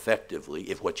more effectively,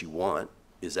 if what you want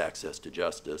is access to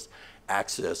justice,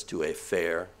 access to a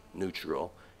fair,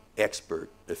 neutral, expert,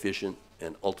 efficient,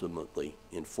 and ultimately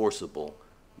enforceable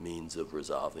means of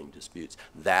resolving disputes.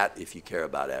 That, if you care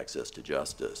about access to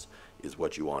justice, is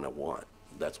what you want to want.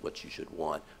 That's what you should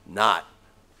want, not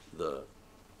the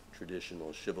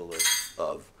traditional shibboleth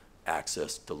of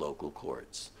access to local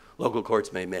courts. Local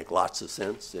courts may make lots of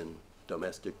sense in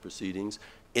domestic proceedings.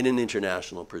 In an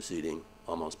international proceeding,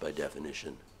 almost by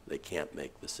definition, they can't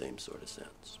make the same sort of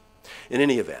sense. In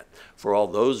any event, for all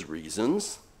those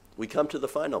reasons, we come to the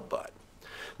final but.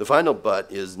 The final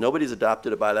but is nobody's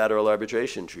adopted a bilateral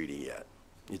arbitration treaty yet.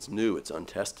 It's new, it's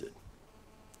untested.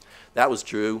 That was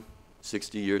true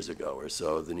 60 years ago or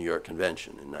so of the New York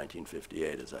Convention in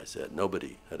 1958, as I said.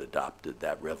 Nobody had adopted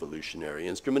that revolutionary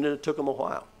instrument, and it took them a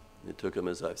while. It took them,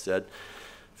 as I've said,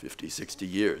 50, 60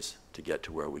 years to get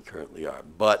to where we currently are.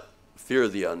 But fear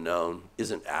of the unknown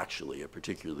isn't actually a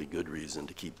particularly good reason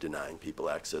to keep denying people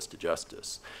access to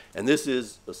justice. And this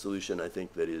is a solution, I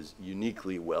think, that is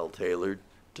uniquely well tailored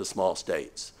to small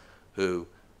states who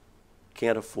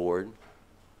can't afford,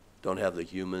 don't have the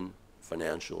human,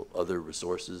 financial, other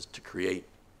resources to create,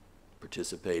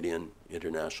 participate in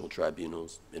international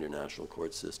tribunals, international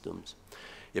court systems.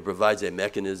 It provides a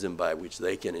mechanism by which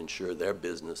they can ensure their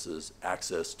businesses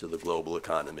access to the global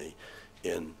economy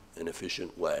in an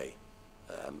efficient way.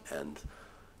 And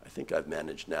I think I've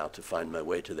managed now to find my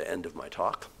way to the end of my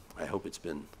talk. I hope it's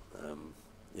been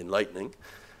enlightening.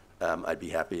 I'd be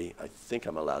happy, I think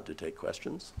I'm allowed to take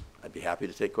questions. I'd be happy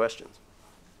to take questions,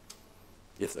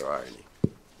 if there are any.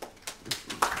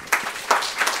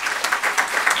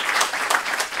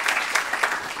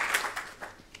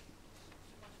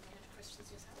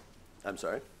 I'm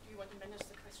sorry? Do you want to manage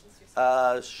the questions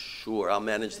yourself? Sure, I'll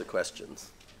manage the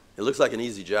questions. It looks like an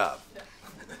easy job.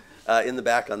 In the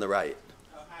back on the right.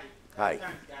 Hi. Hi.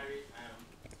 Thanks, Gary.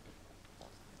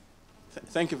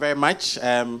 Thank you very much.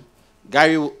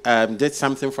 Gary did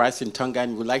something for us in Tonga,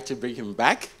 and we'd like to bring him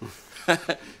back.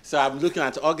 So I'm looking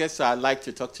at August, so I'd like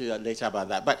to talk to you later about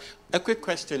that. But a quick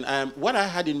question. What I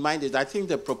had in mind is I think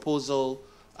the proposal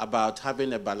about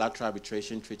having a bilateral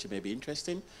arbitration treaty may be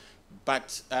interesting,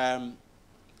 but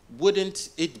wouldn't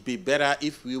it be better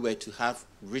if we were to have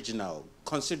regional,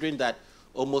 considering that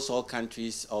almost all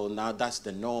countries, or now that's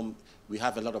the norm, we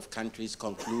have a lot of countries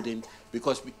concluding,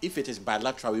 because if it is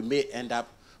bilateral, we may end up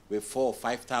with 4,000 or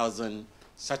 5,000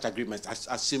 such agreements,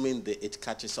 assuming it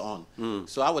catches on.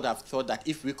 So I would have thought that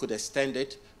if we could extend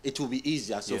it, it would be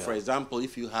easier. So for example,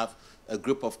 if you have a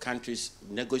group of countries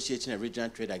negotiating a regional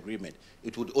trade agreement,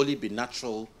 it would only be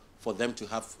natural for them to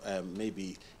have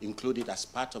maybe included as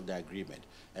part of the agreement.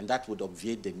 And that would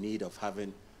obviate the need of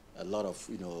having a lot of,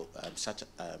 such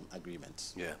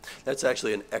agreements. Yeah, that's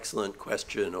actually an excellent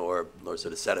question, or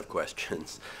sort of set of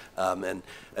questions, and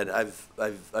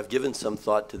I've given some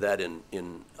thought to that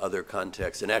in other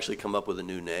contexts, and actually come up with a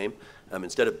new name.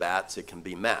 Instead of BATs, it can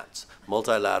be MATs,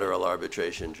 multilateral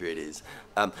arbitration treaties.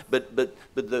 But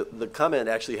the comment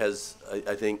actually has,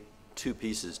 I think, two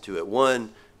pieces to it. One,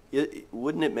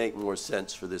 wouldn't it make more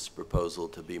sense for this proposal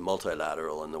to be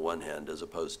multilateral on the one hand as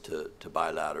opposed to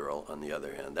bilateral on the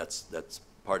other hand? That's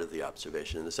part of the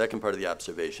observation. And the second part of the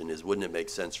observation is, wouldn't it make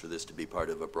sense for this to be part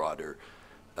of a broader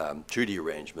treaty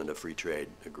arrangement, a free trade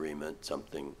agreement,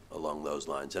 something along those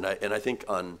lines? And I think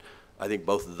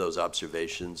both of those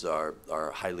observations are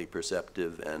highly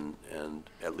perceptive, and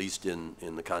at least in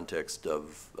the context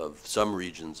of some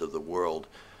regions of the world,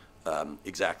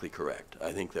 exactly correct.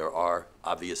 I think there are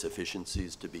obvious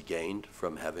efficiencies to be gained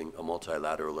from having a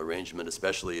multilateral arrangement,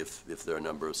 especially if there are a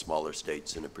number of smaller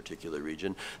states in a particular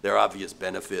region. There are obvious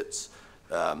benefits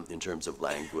in terms of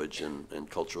language and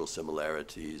cultural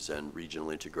similarities and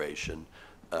regional integration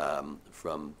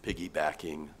from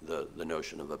piggybacking the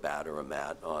notion of a BAT or a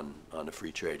MAT on a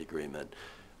free trade agreement.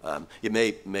 It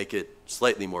may make it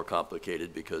slightly more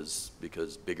complicated because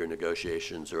bigger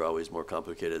negotiations are always more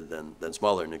complicated than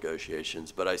smaller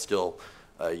negotiations, but I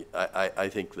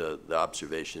think the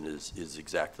observation is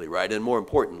exactly right. And more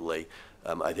importantly,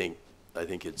 I think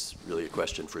it's really a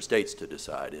question for states to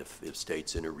decide. If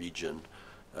states in a region,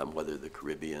 whether the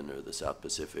Caribbean or the South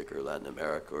Pacific or Latin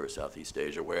America or Southeast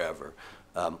Asia, wherever,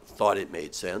 thought it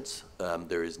made sense,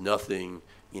 there is nothing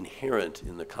inherent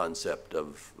in the concept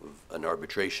of an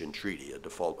arbitration treaty, a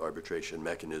default arbitration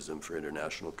mechanism for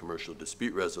international commercial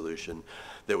dispute resolution,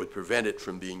 that would prevent it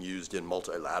from being used in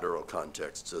multilateral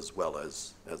contexts as well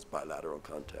as bilateral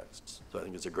contexts. So I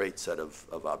think it's a great set of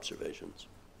observations.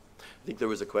 I think there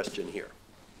was a question here,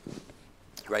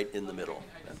 right in the middle.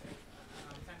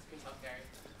 Thanks for your talk, Gary.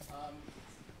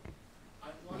 I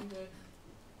wondered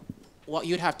what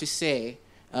you'd have to say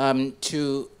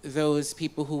to those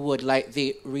people who would, like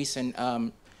the recent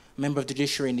member of the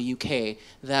judiciary in the UK,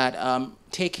 that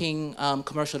taking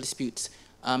commercial disputes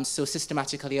so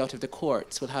systematically out of the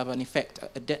courts will have an effect,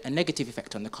 a negative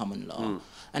effect on the common law.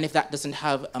 And if that doesn't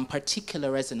have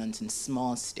particular resonance in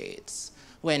small states,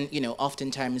 when,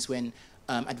 oftentimes when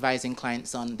advising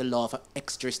clients on the law of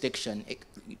X jurisdiction,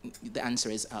 the answer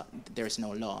is there is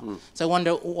no law. So I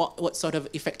wonder what sort of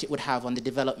effect it would have on the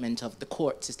development of the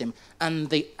court system and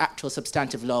the actual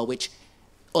substantive law, which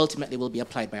ultimately will be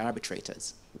applied by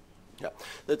arbitrators. Yeah,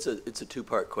 it's a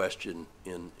two-part question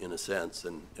in a sense,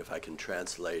 and if I can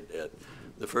translate it,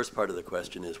 the first part of the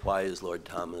question is, why is Lord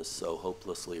Thomas so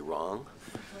hopelessly wrong?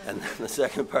 And the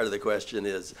second part of the question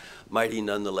is, might he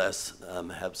nonetheless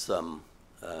have some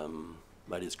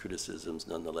might his criticisms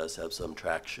nonetheless have some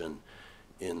traction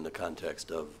in the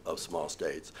context of small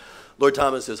states? Lord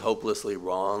Thomas is hopelessly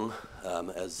wrong,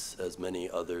 as many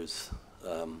others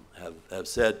have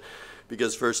said,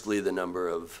 because firstly, the number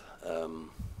of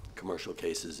commercial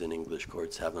cases in English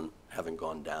courts haven't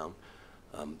gone down,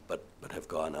 but have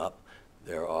gone up.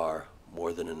 There are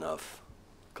more than enough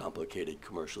complicated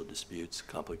commercial disputes,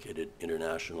 complicated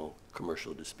international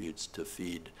commercial disputes, to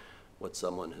feed what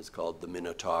someone has called the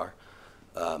Minotaur,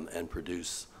 and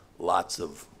produce lots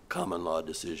of common law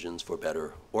decisions, for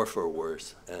better or for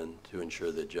worse, and to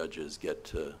ensure that judges get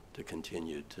to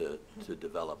continue to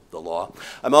develop the law.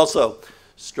 I'm also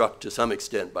struck to some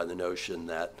extent by the notion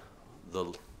that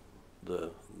the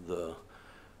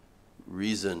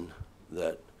reason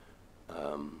that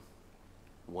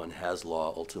one has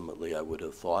law ultimately, I would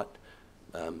have thought,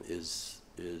 is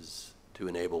to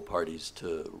enable parties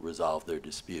to resolve their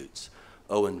disputes.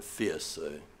 Owen Fiss,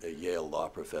 a Yale law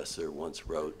professor, once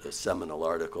wrote a seminal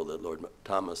article that Lord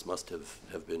Thomas must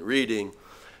have been reading,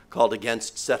 called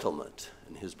Against Settlement.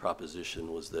 And his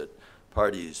proposition was that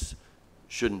parties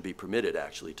shouldn't be permitted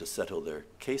actually to settle their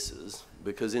cases,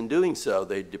 because in doing so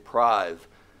they deprive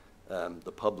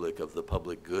the public of the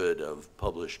public good of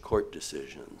published court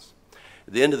decisions.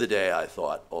 At the end of the day, I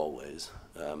thought always,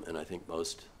 and I think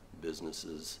most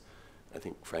businesses, I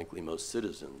think frankly most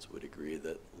citizens would agree,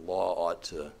 that law ought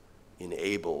to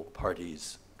enable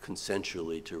parties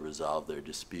consensually to resolve their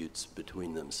disputes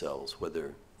between themselves,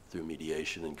 whether through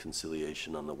mediation and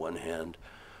conciliation on the one hand,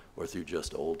 or through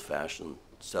just old-fashioned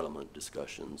settlement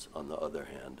discussions on the other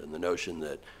hand. And the notion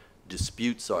that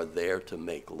disputes are there to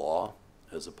make law,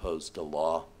 as opposed to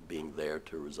law being there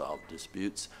to resolve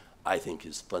disputes, I think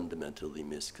is fundamentally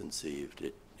misconceived.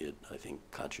 It I think,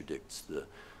 contradicts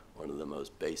one of the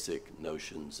most basic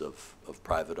notions of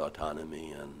private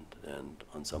autonomy and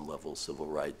on some level, civil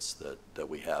rights that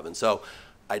we have. And so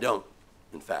I don't,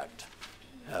 in fact,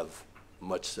 have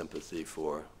much sympathy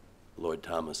for Lord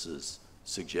Thomas's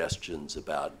suggestions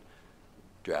about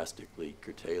drastically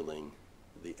curtailing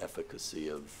the efficacy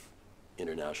of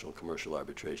international commercial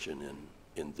arbitration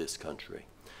in this country.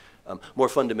 More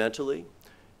fundamentally,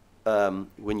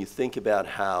 when you think about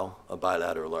how a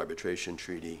bilateral arbitration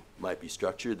treaty might be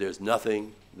structured, there's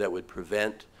nothing that would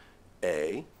prevent,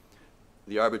 A,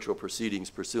 the arbitral proceedings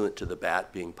pursuant to the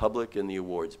BAT being public and the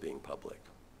awards being public.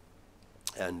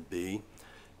 And B,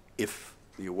 if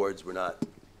the awards were not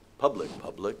public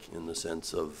in the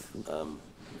sense of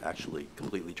actually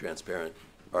completely transparent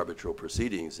arbitral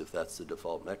proceedings, if that's the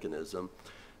default mechanism,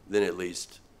 then at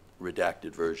least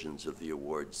redacted versions of the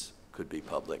awards could be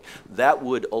public. That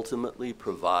would ultimately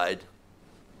provide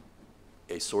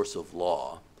a source of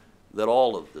law that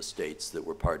all of the states that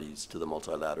were parties to the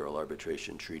multilateral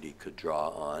arbitration treaty could draw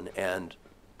on, and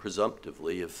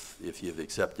presumptively, if you've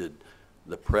accepted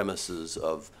the premises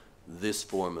of this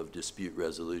form of dispute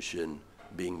resolution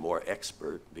being more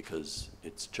expert because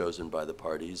it's chosen by the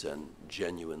parties and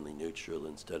genuinely neutral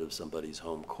instead of somebody's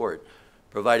home court,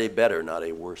 provide a better, not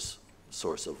a worse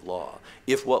source of law.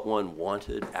 If what one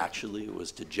wanted actually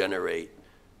was to generate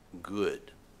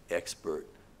good, expert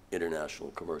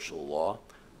international commercial law,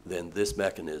 then this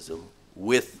mechanism,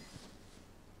 with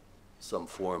some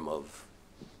form of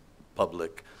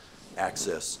public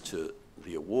access to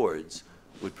the awards,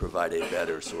 would provide a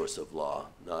better source of law,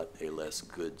 not a less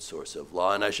good source of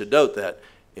law. And I should note that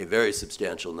a very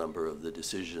substantial number of the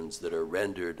decisions that are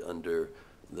rendered under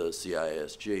the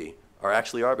CISG are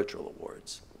actually arbitral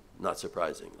awards, not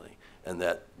surprisingly, and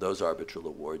that those arbitral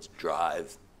awards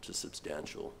drive to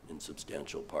in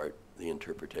substantial part, the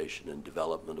interpretation and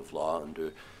development of law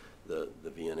under the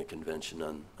Vienna Convention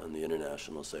on the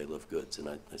international sale of goods. And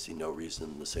I see no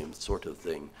reason the same sort of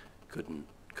thing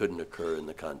couldn't occur in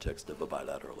the context of a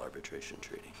bilateral arbitration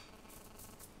treaty.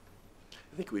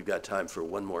 I think we've got time for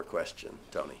one more question.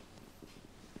 Tony.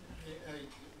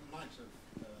 In light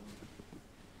of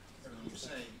everything you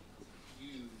say,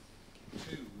 you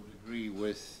too would agree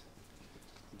with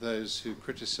those who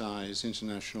criticize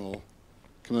international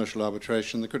commercial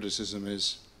arbitration. The criticism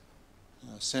is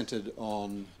centered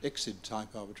on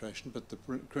ICSID-type arbitration, but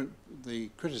the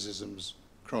criticisms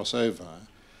cross over.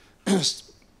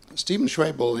 Stephen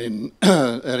Schwabel,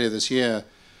 earlier this year,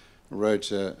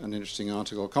 wrote an interesting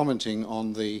article commenting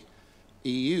on the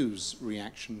EU's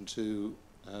reaction to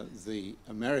the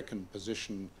American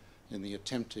position in the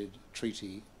attempted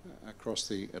treaty across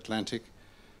the Atlantic,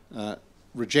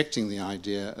 rejecting the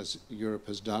idea, as Europe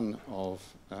has done, of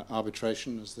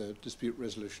arbitration as the dispute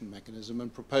resolution mechanism,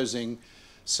 and proposing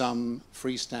some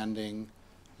freestanding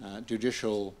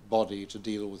judicial body to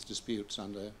deal with disputes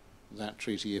under that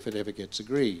treaty if it ever gets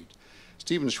agreed.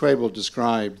 Stephen Schwabel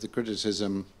described the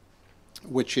criticism,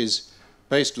 which is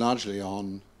based largely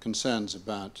on concerns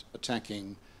about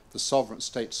attacking the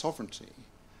state sovereignty,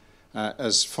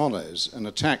 as follows: an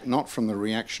attack not from the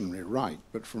reactionary right,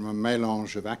 but from a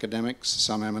mélange of academics,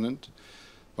 some eminent,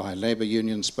 by labor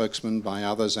union spokesmen, by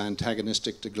others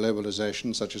antagonistic to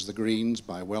globalization, such as the Greens,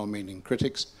 by well-meaning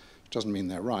critics. It doesn't mean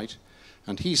they're right.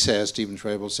 And he says, Stephen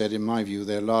Schwabel said, in my view,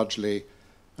 they're largely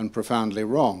and profoundly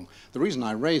wrong. The reason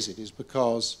I raise it is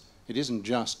because it isn't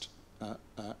just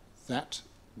that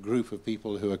group of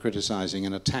people who are criticizing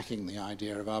and attacking the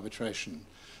idea of arbitration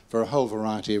for a whole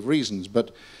variety of reasons,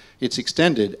 but it's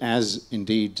extended, as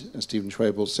indeed Stephen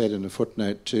Schwabel said in a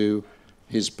footnote to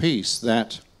his piece,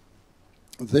 that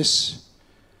this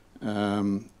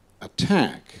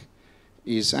attack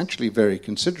is actually very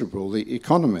considerable. The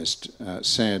Economist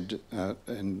said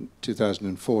in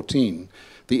 2014,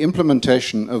 the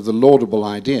implementation of the laudable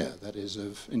idea, that is,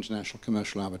 of international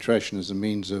commercial arbitration as a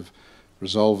means of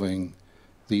resolving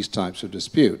these types of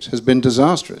disputes, has been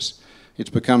disastrous. It's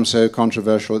become so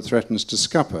controversial it threatens to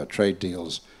scupper trade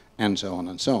deals, and so on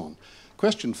and so on.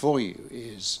 Question for you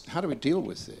is, how do we deal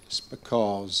with this?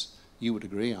 Because you would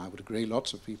agree, I would agree,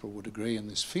 lots of people would agree, and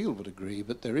this field would agree,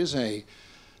 but there is a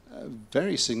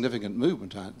very significant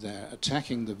movement out there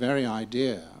attacking the very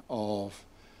idea of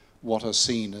what are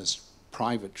seen as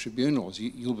private tribunals.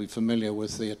 You'll be familiar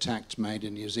with the attacks made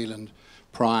in New Zealand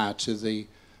prior to the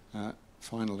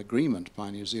final agreement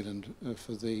by New Zealand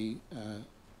for the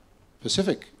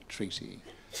Pacific Treaty,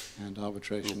 and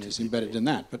arbitration is embedded in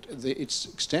that. But it's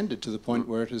extended to the point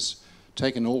where it has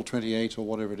taken all 28 or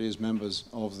whatever it is members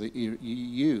of the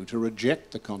EU to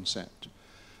reject the concept.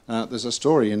 There's a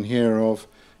story in here of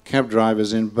cab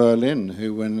drivers in Berlin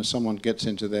who, when someone gets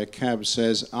into their cab,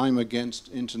 says, "I'm against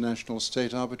international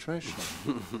state arbitration."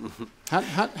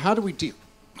 How do we deal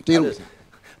with that?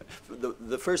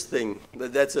 The first thing,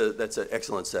 that's an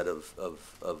excellent set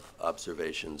of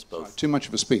observations. Both. Sorry, too much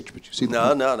of a speech, but you see.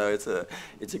 No.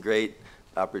 It's a great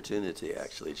opportunity.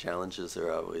 Actually, challenges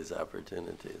are always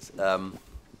opportunities.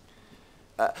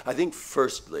 I think,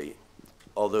 firstly,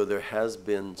 although there has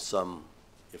been some,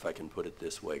 if I can put it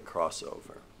this way,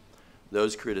 crossover,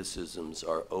 those criticisms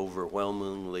are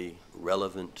overwhelmingly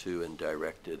relevant to and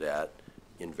directed at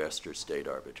investor-state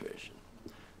arbitration.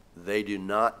 They do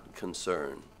not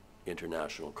concern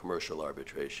international commercial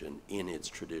arbitration in its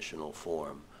traditional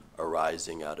form,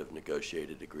 arising out of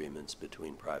negotiated agreements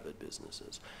between private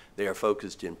businesses. They are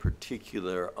focused in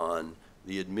particular on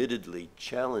the admittedly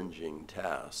challenging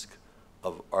task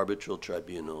of arbitral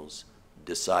tribunals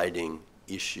deciding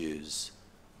issues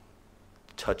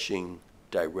touching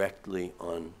directly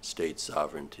on state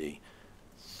sovereignty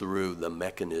through the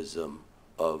mechanism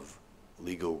of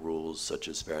legal rules such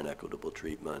as fair and equitable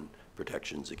treatment,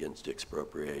 protections against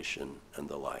expropriation, and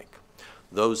the like.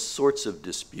 Those sorts of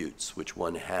disputes which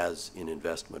one has in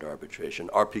investment arbitration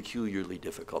are peculiarly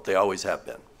difficult. They always have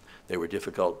been. They were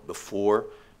difficult before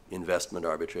investment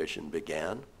arbitration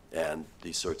began, and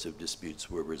these sorts of disputes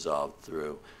were resolved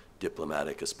through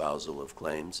diplomatic espousal of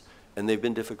claims, and they've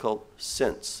been difficult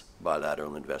since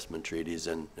bilateral investment treaties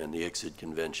and the ICSID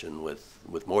Convention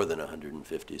with more than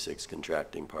 156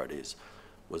 contracting parties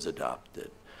was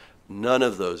adopted. None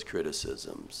of those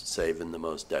criticisms, save in the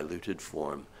most diluted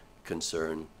form,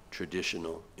 concern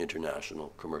traditional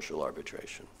international commercial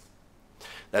arbitration.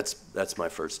 That's my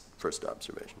first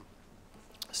observation.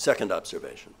 Second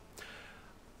observation,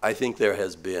 I think there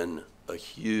has been a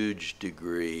huge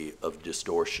degree of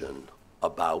distortion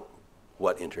about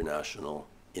what international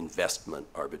investment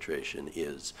arbitration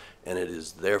is, and it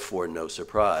is therefore no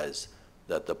surprise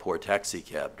that the poor taxi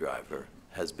cab driver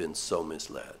has been so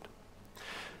misled.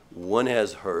 One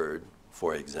has heard,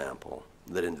 for example,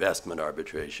 that investment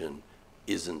arbitration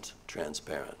isn't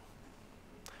transparent.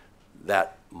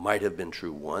 That might have been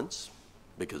true once,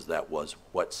 because that was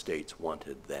what states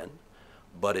wanted then,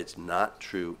 but it's not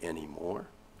true anymore,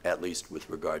 at least with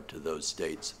regard to those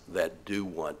states that do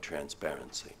want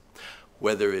transparency.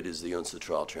 Whether it is the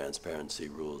UNCITRAL transparency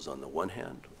rules on the one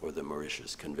hand, or the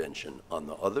Mauritius Convention on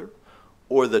the other,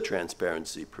 or the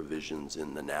transparency provisions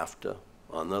in the NAFTA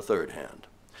on the third hand.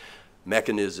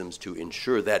 Mechanisms to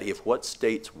ensure that if what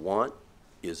states want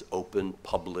is open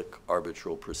public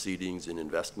arbitral proceedings in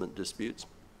investment disputes,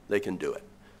 they can do it.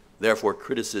 Therefore,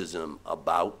 criticism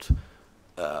about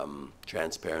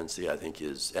transparency, I think,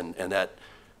 is, and that,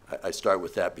 I start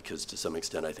with that because to some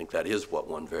extent I think that is what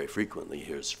one very frequently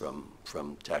hears from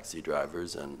taxi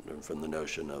drivers and from the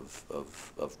notion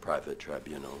of private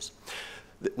tribunals.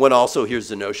 One also hears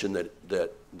the notion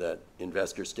that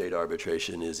investor-state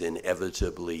arbitration is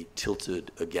inevitably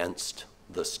tilted against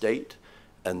the state,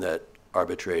 and that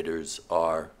arbitrators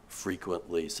are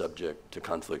frequently subject to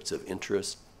conflicts of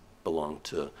interest, belong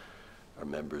to, are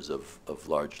members of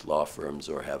large law firms,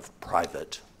 or have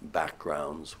private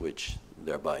backgrounds, which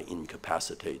thereby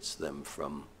incapacitates them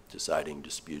from deciding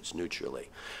disputes neutrally.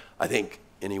 I think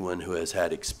anyone who has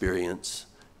had experience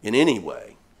in any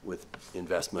way with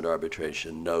investment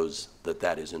arbitration knows that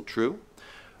that isn't true.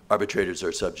 Arbitrators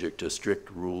are subject to strict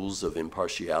rules of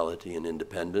impartiality and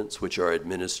independence, which are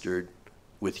administered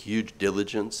with huge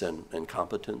diligence and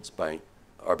competence by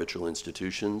arbitral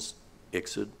institutions,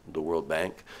 ICSID, the World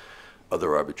Bank,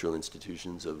 other arbitral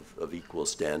institutions of equal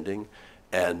standing.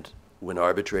 And when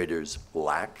arbitrators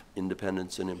lack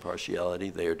independence and impartiality,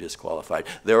 they are disqualified.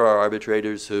 There are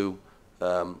arbitrators who,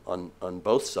 on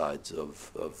both sides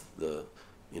of the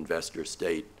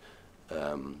investor-state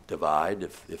divide,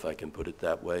 if I can put it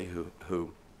that way,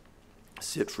 who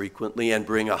sit frequently and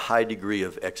bring a high degree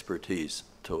of expertise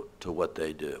to what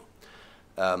they do.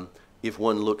 If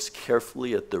one looks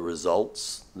carefully at the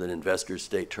results that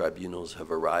investor-state tribunals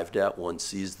have arrived at, one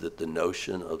sees that the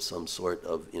notion of some sort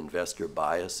of investor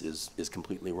bias is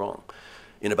completely wrong.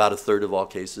 In about a third of all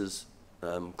cases,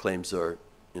 claims are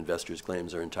investors'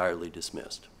 claims are entirely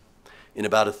dismissed. In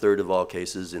about a third of all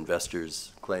cases,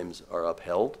 investors' claims are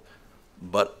upheld,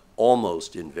 but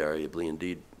almost invariably,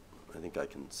 indeed, I think I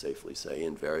can safely say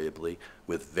invariably,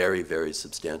 with very, very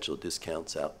substantial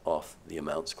discounts off the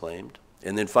amounts claimed.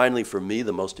 And then finally, for me,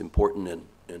 the most important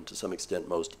and to some extent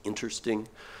most interesting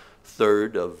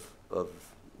third of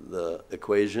the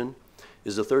equation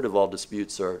is a third of all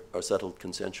disputes are settled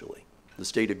consensually. The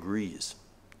state agrees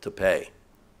to pay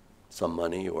some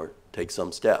money or take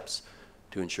some steps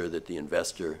to ensure that the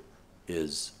investor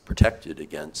is protected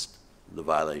against the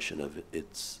violation of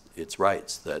its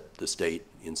rights that the state,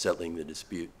 in settling the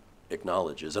dispute,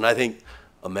 acknowledges. And I think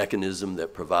a mechanism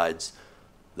that provides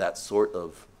that sort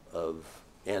of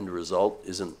end result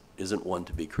isn't one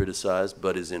to be criticized,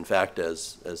 but is in fact,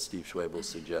 as Steve Schwabel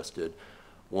suggested,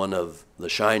 one of the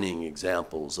shining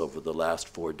examples over the last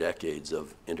 4 decades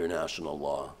of international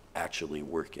law actually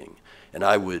working. And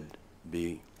I would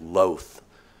be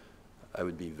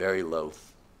very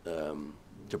loath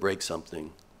to break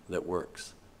something that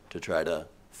works, to try to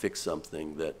fix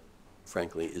something that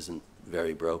frankly isn't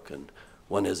very broken.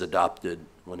 One has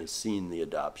seen the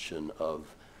adoption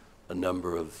of a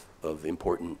number of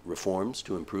important reforms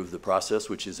to improve the process,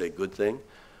 which is a good thing,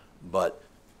 but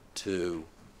to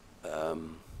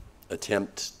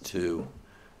attempt to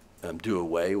do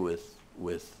away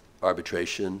with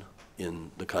arbitration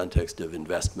in the context of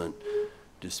investment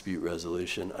dispute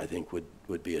resolution, I think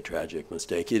would be a tragic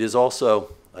mistake. It is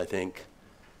also, I think,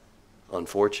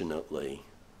 unfortunately,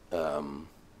 an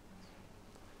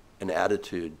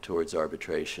attitude towards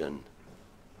arbitration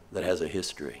that has a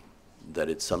history that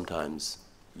it's sometimes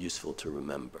useful to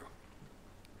remember.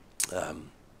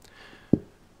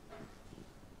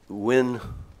 When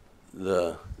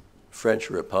the French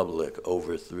Republic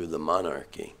overthrew the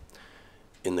monarchy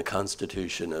in the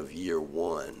Constitution of Year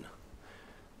 1,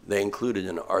 they included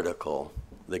an article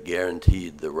that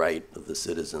guaranteed the right of the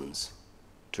citizens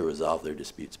to resolve their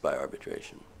disputes by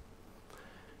arbitration.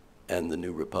 And the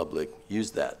new republic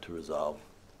used that to resolve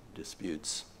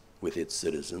disputes with its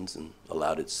citizens and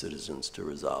allowed its citizens to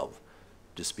resolve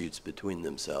disputes between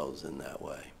themselves in that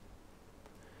way.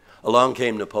 Along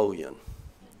came Napoleon.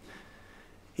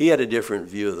 He had a different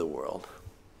view of the world,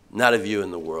 not a view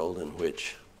in the world in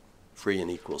which free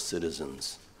and equal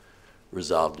citizens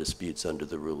resolve disputes under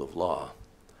the rule of law,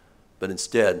 but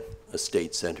instead a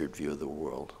state-centered view of the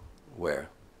world where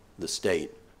the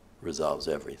state resolves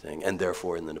everything, and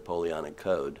therefore in the Napoleonic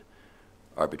Code,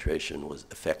 arbitration was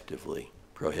effectively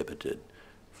prohibited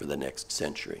for the next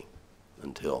century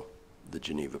until the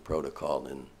Geneva Protocol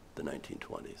in the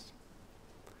 1920s.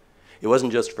 It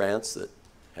wasn't just France that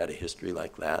had a history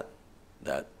like that.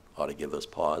 That ought to give us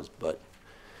pause, but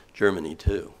Germany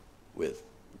too, with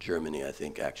Germany, I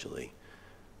think, actually,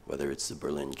 whether it's the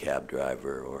Berlin cab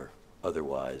driver or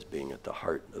otherwise, being at the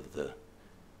heart of the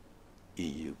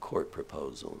EU court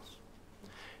proposals.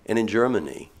 And in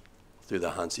Germany, through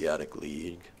the Hanseatic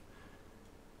League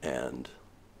and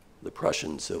the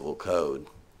Prussian Civil Code,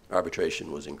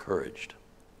 arbitration was encouraged.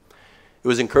 It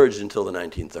was encouraged until the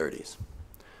 1930s.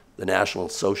 The National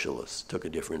Socialists took a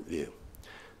different view.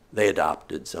 They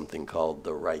adopted something called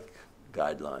the Reich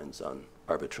Guidelines on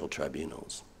Arbitral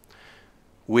Tribunals,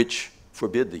 which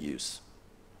forbid the use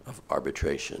of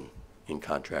arbitration in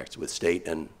contracts with state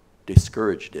and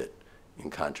discouraged it in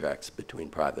contracts between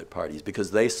private parties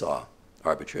because they saw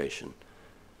arbitration.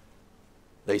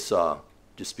 They saw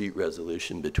dispute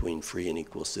resolution between free and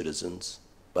equal citizens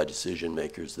by decision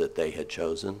makers that they had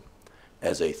chosen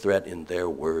as a threat, in their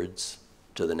words,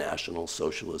 to the National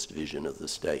Socialist vision of the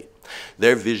state.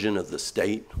 Their vision of the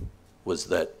state was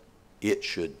that it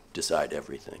should decide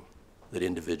everything, that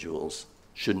individuals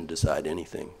shouldn't decide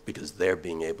anything because their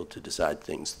being able to decide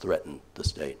things threatened the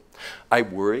state. I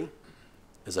worry,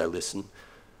 as I listen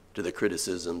to the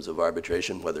criticisms of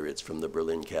arbitration, whether it's from the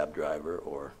Berlin cab driver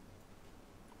or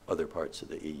other parts of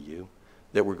the EU,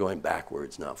 that we're going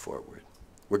backwards, not forward.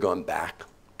 We're going back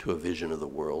to a vision of the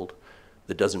world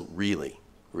that doesn't really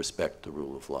respect the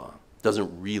rule of law, doesn't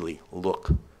really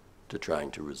look to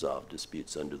trying to resolve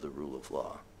disputes under the rule of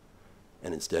law,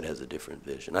 and instead has a different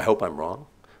vision. I hope I'm wrong,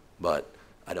 but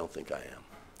I don't think I am.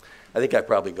 I think I've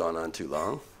probably gone on too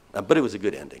long, but it was a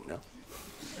good ending, no?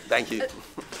 Thank you.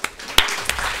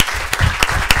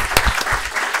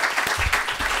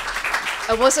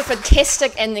 It was a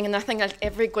fantastic ending, and I think like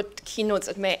every good keynote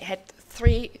had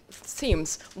 3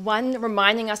 themes. One,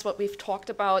 reminding us what we've talked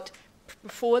about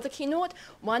before the keynote,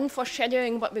 one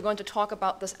foreshadowing what we're going to talk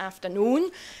about this afternoon,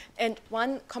 and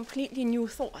one completely new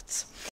thoughts.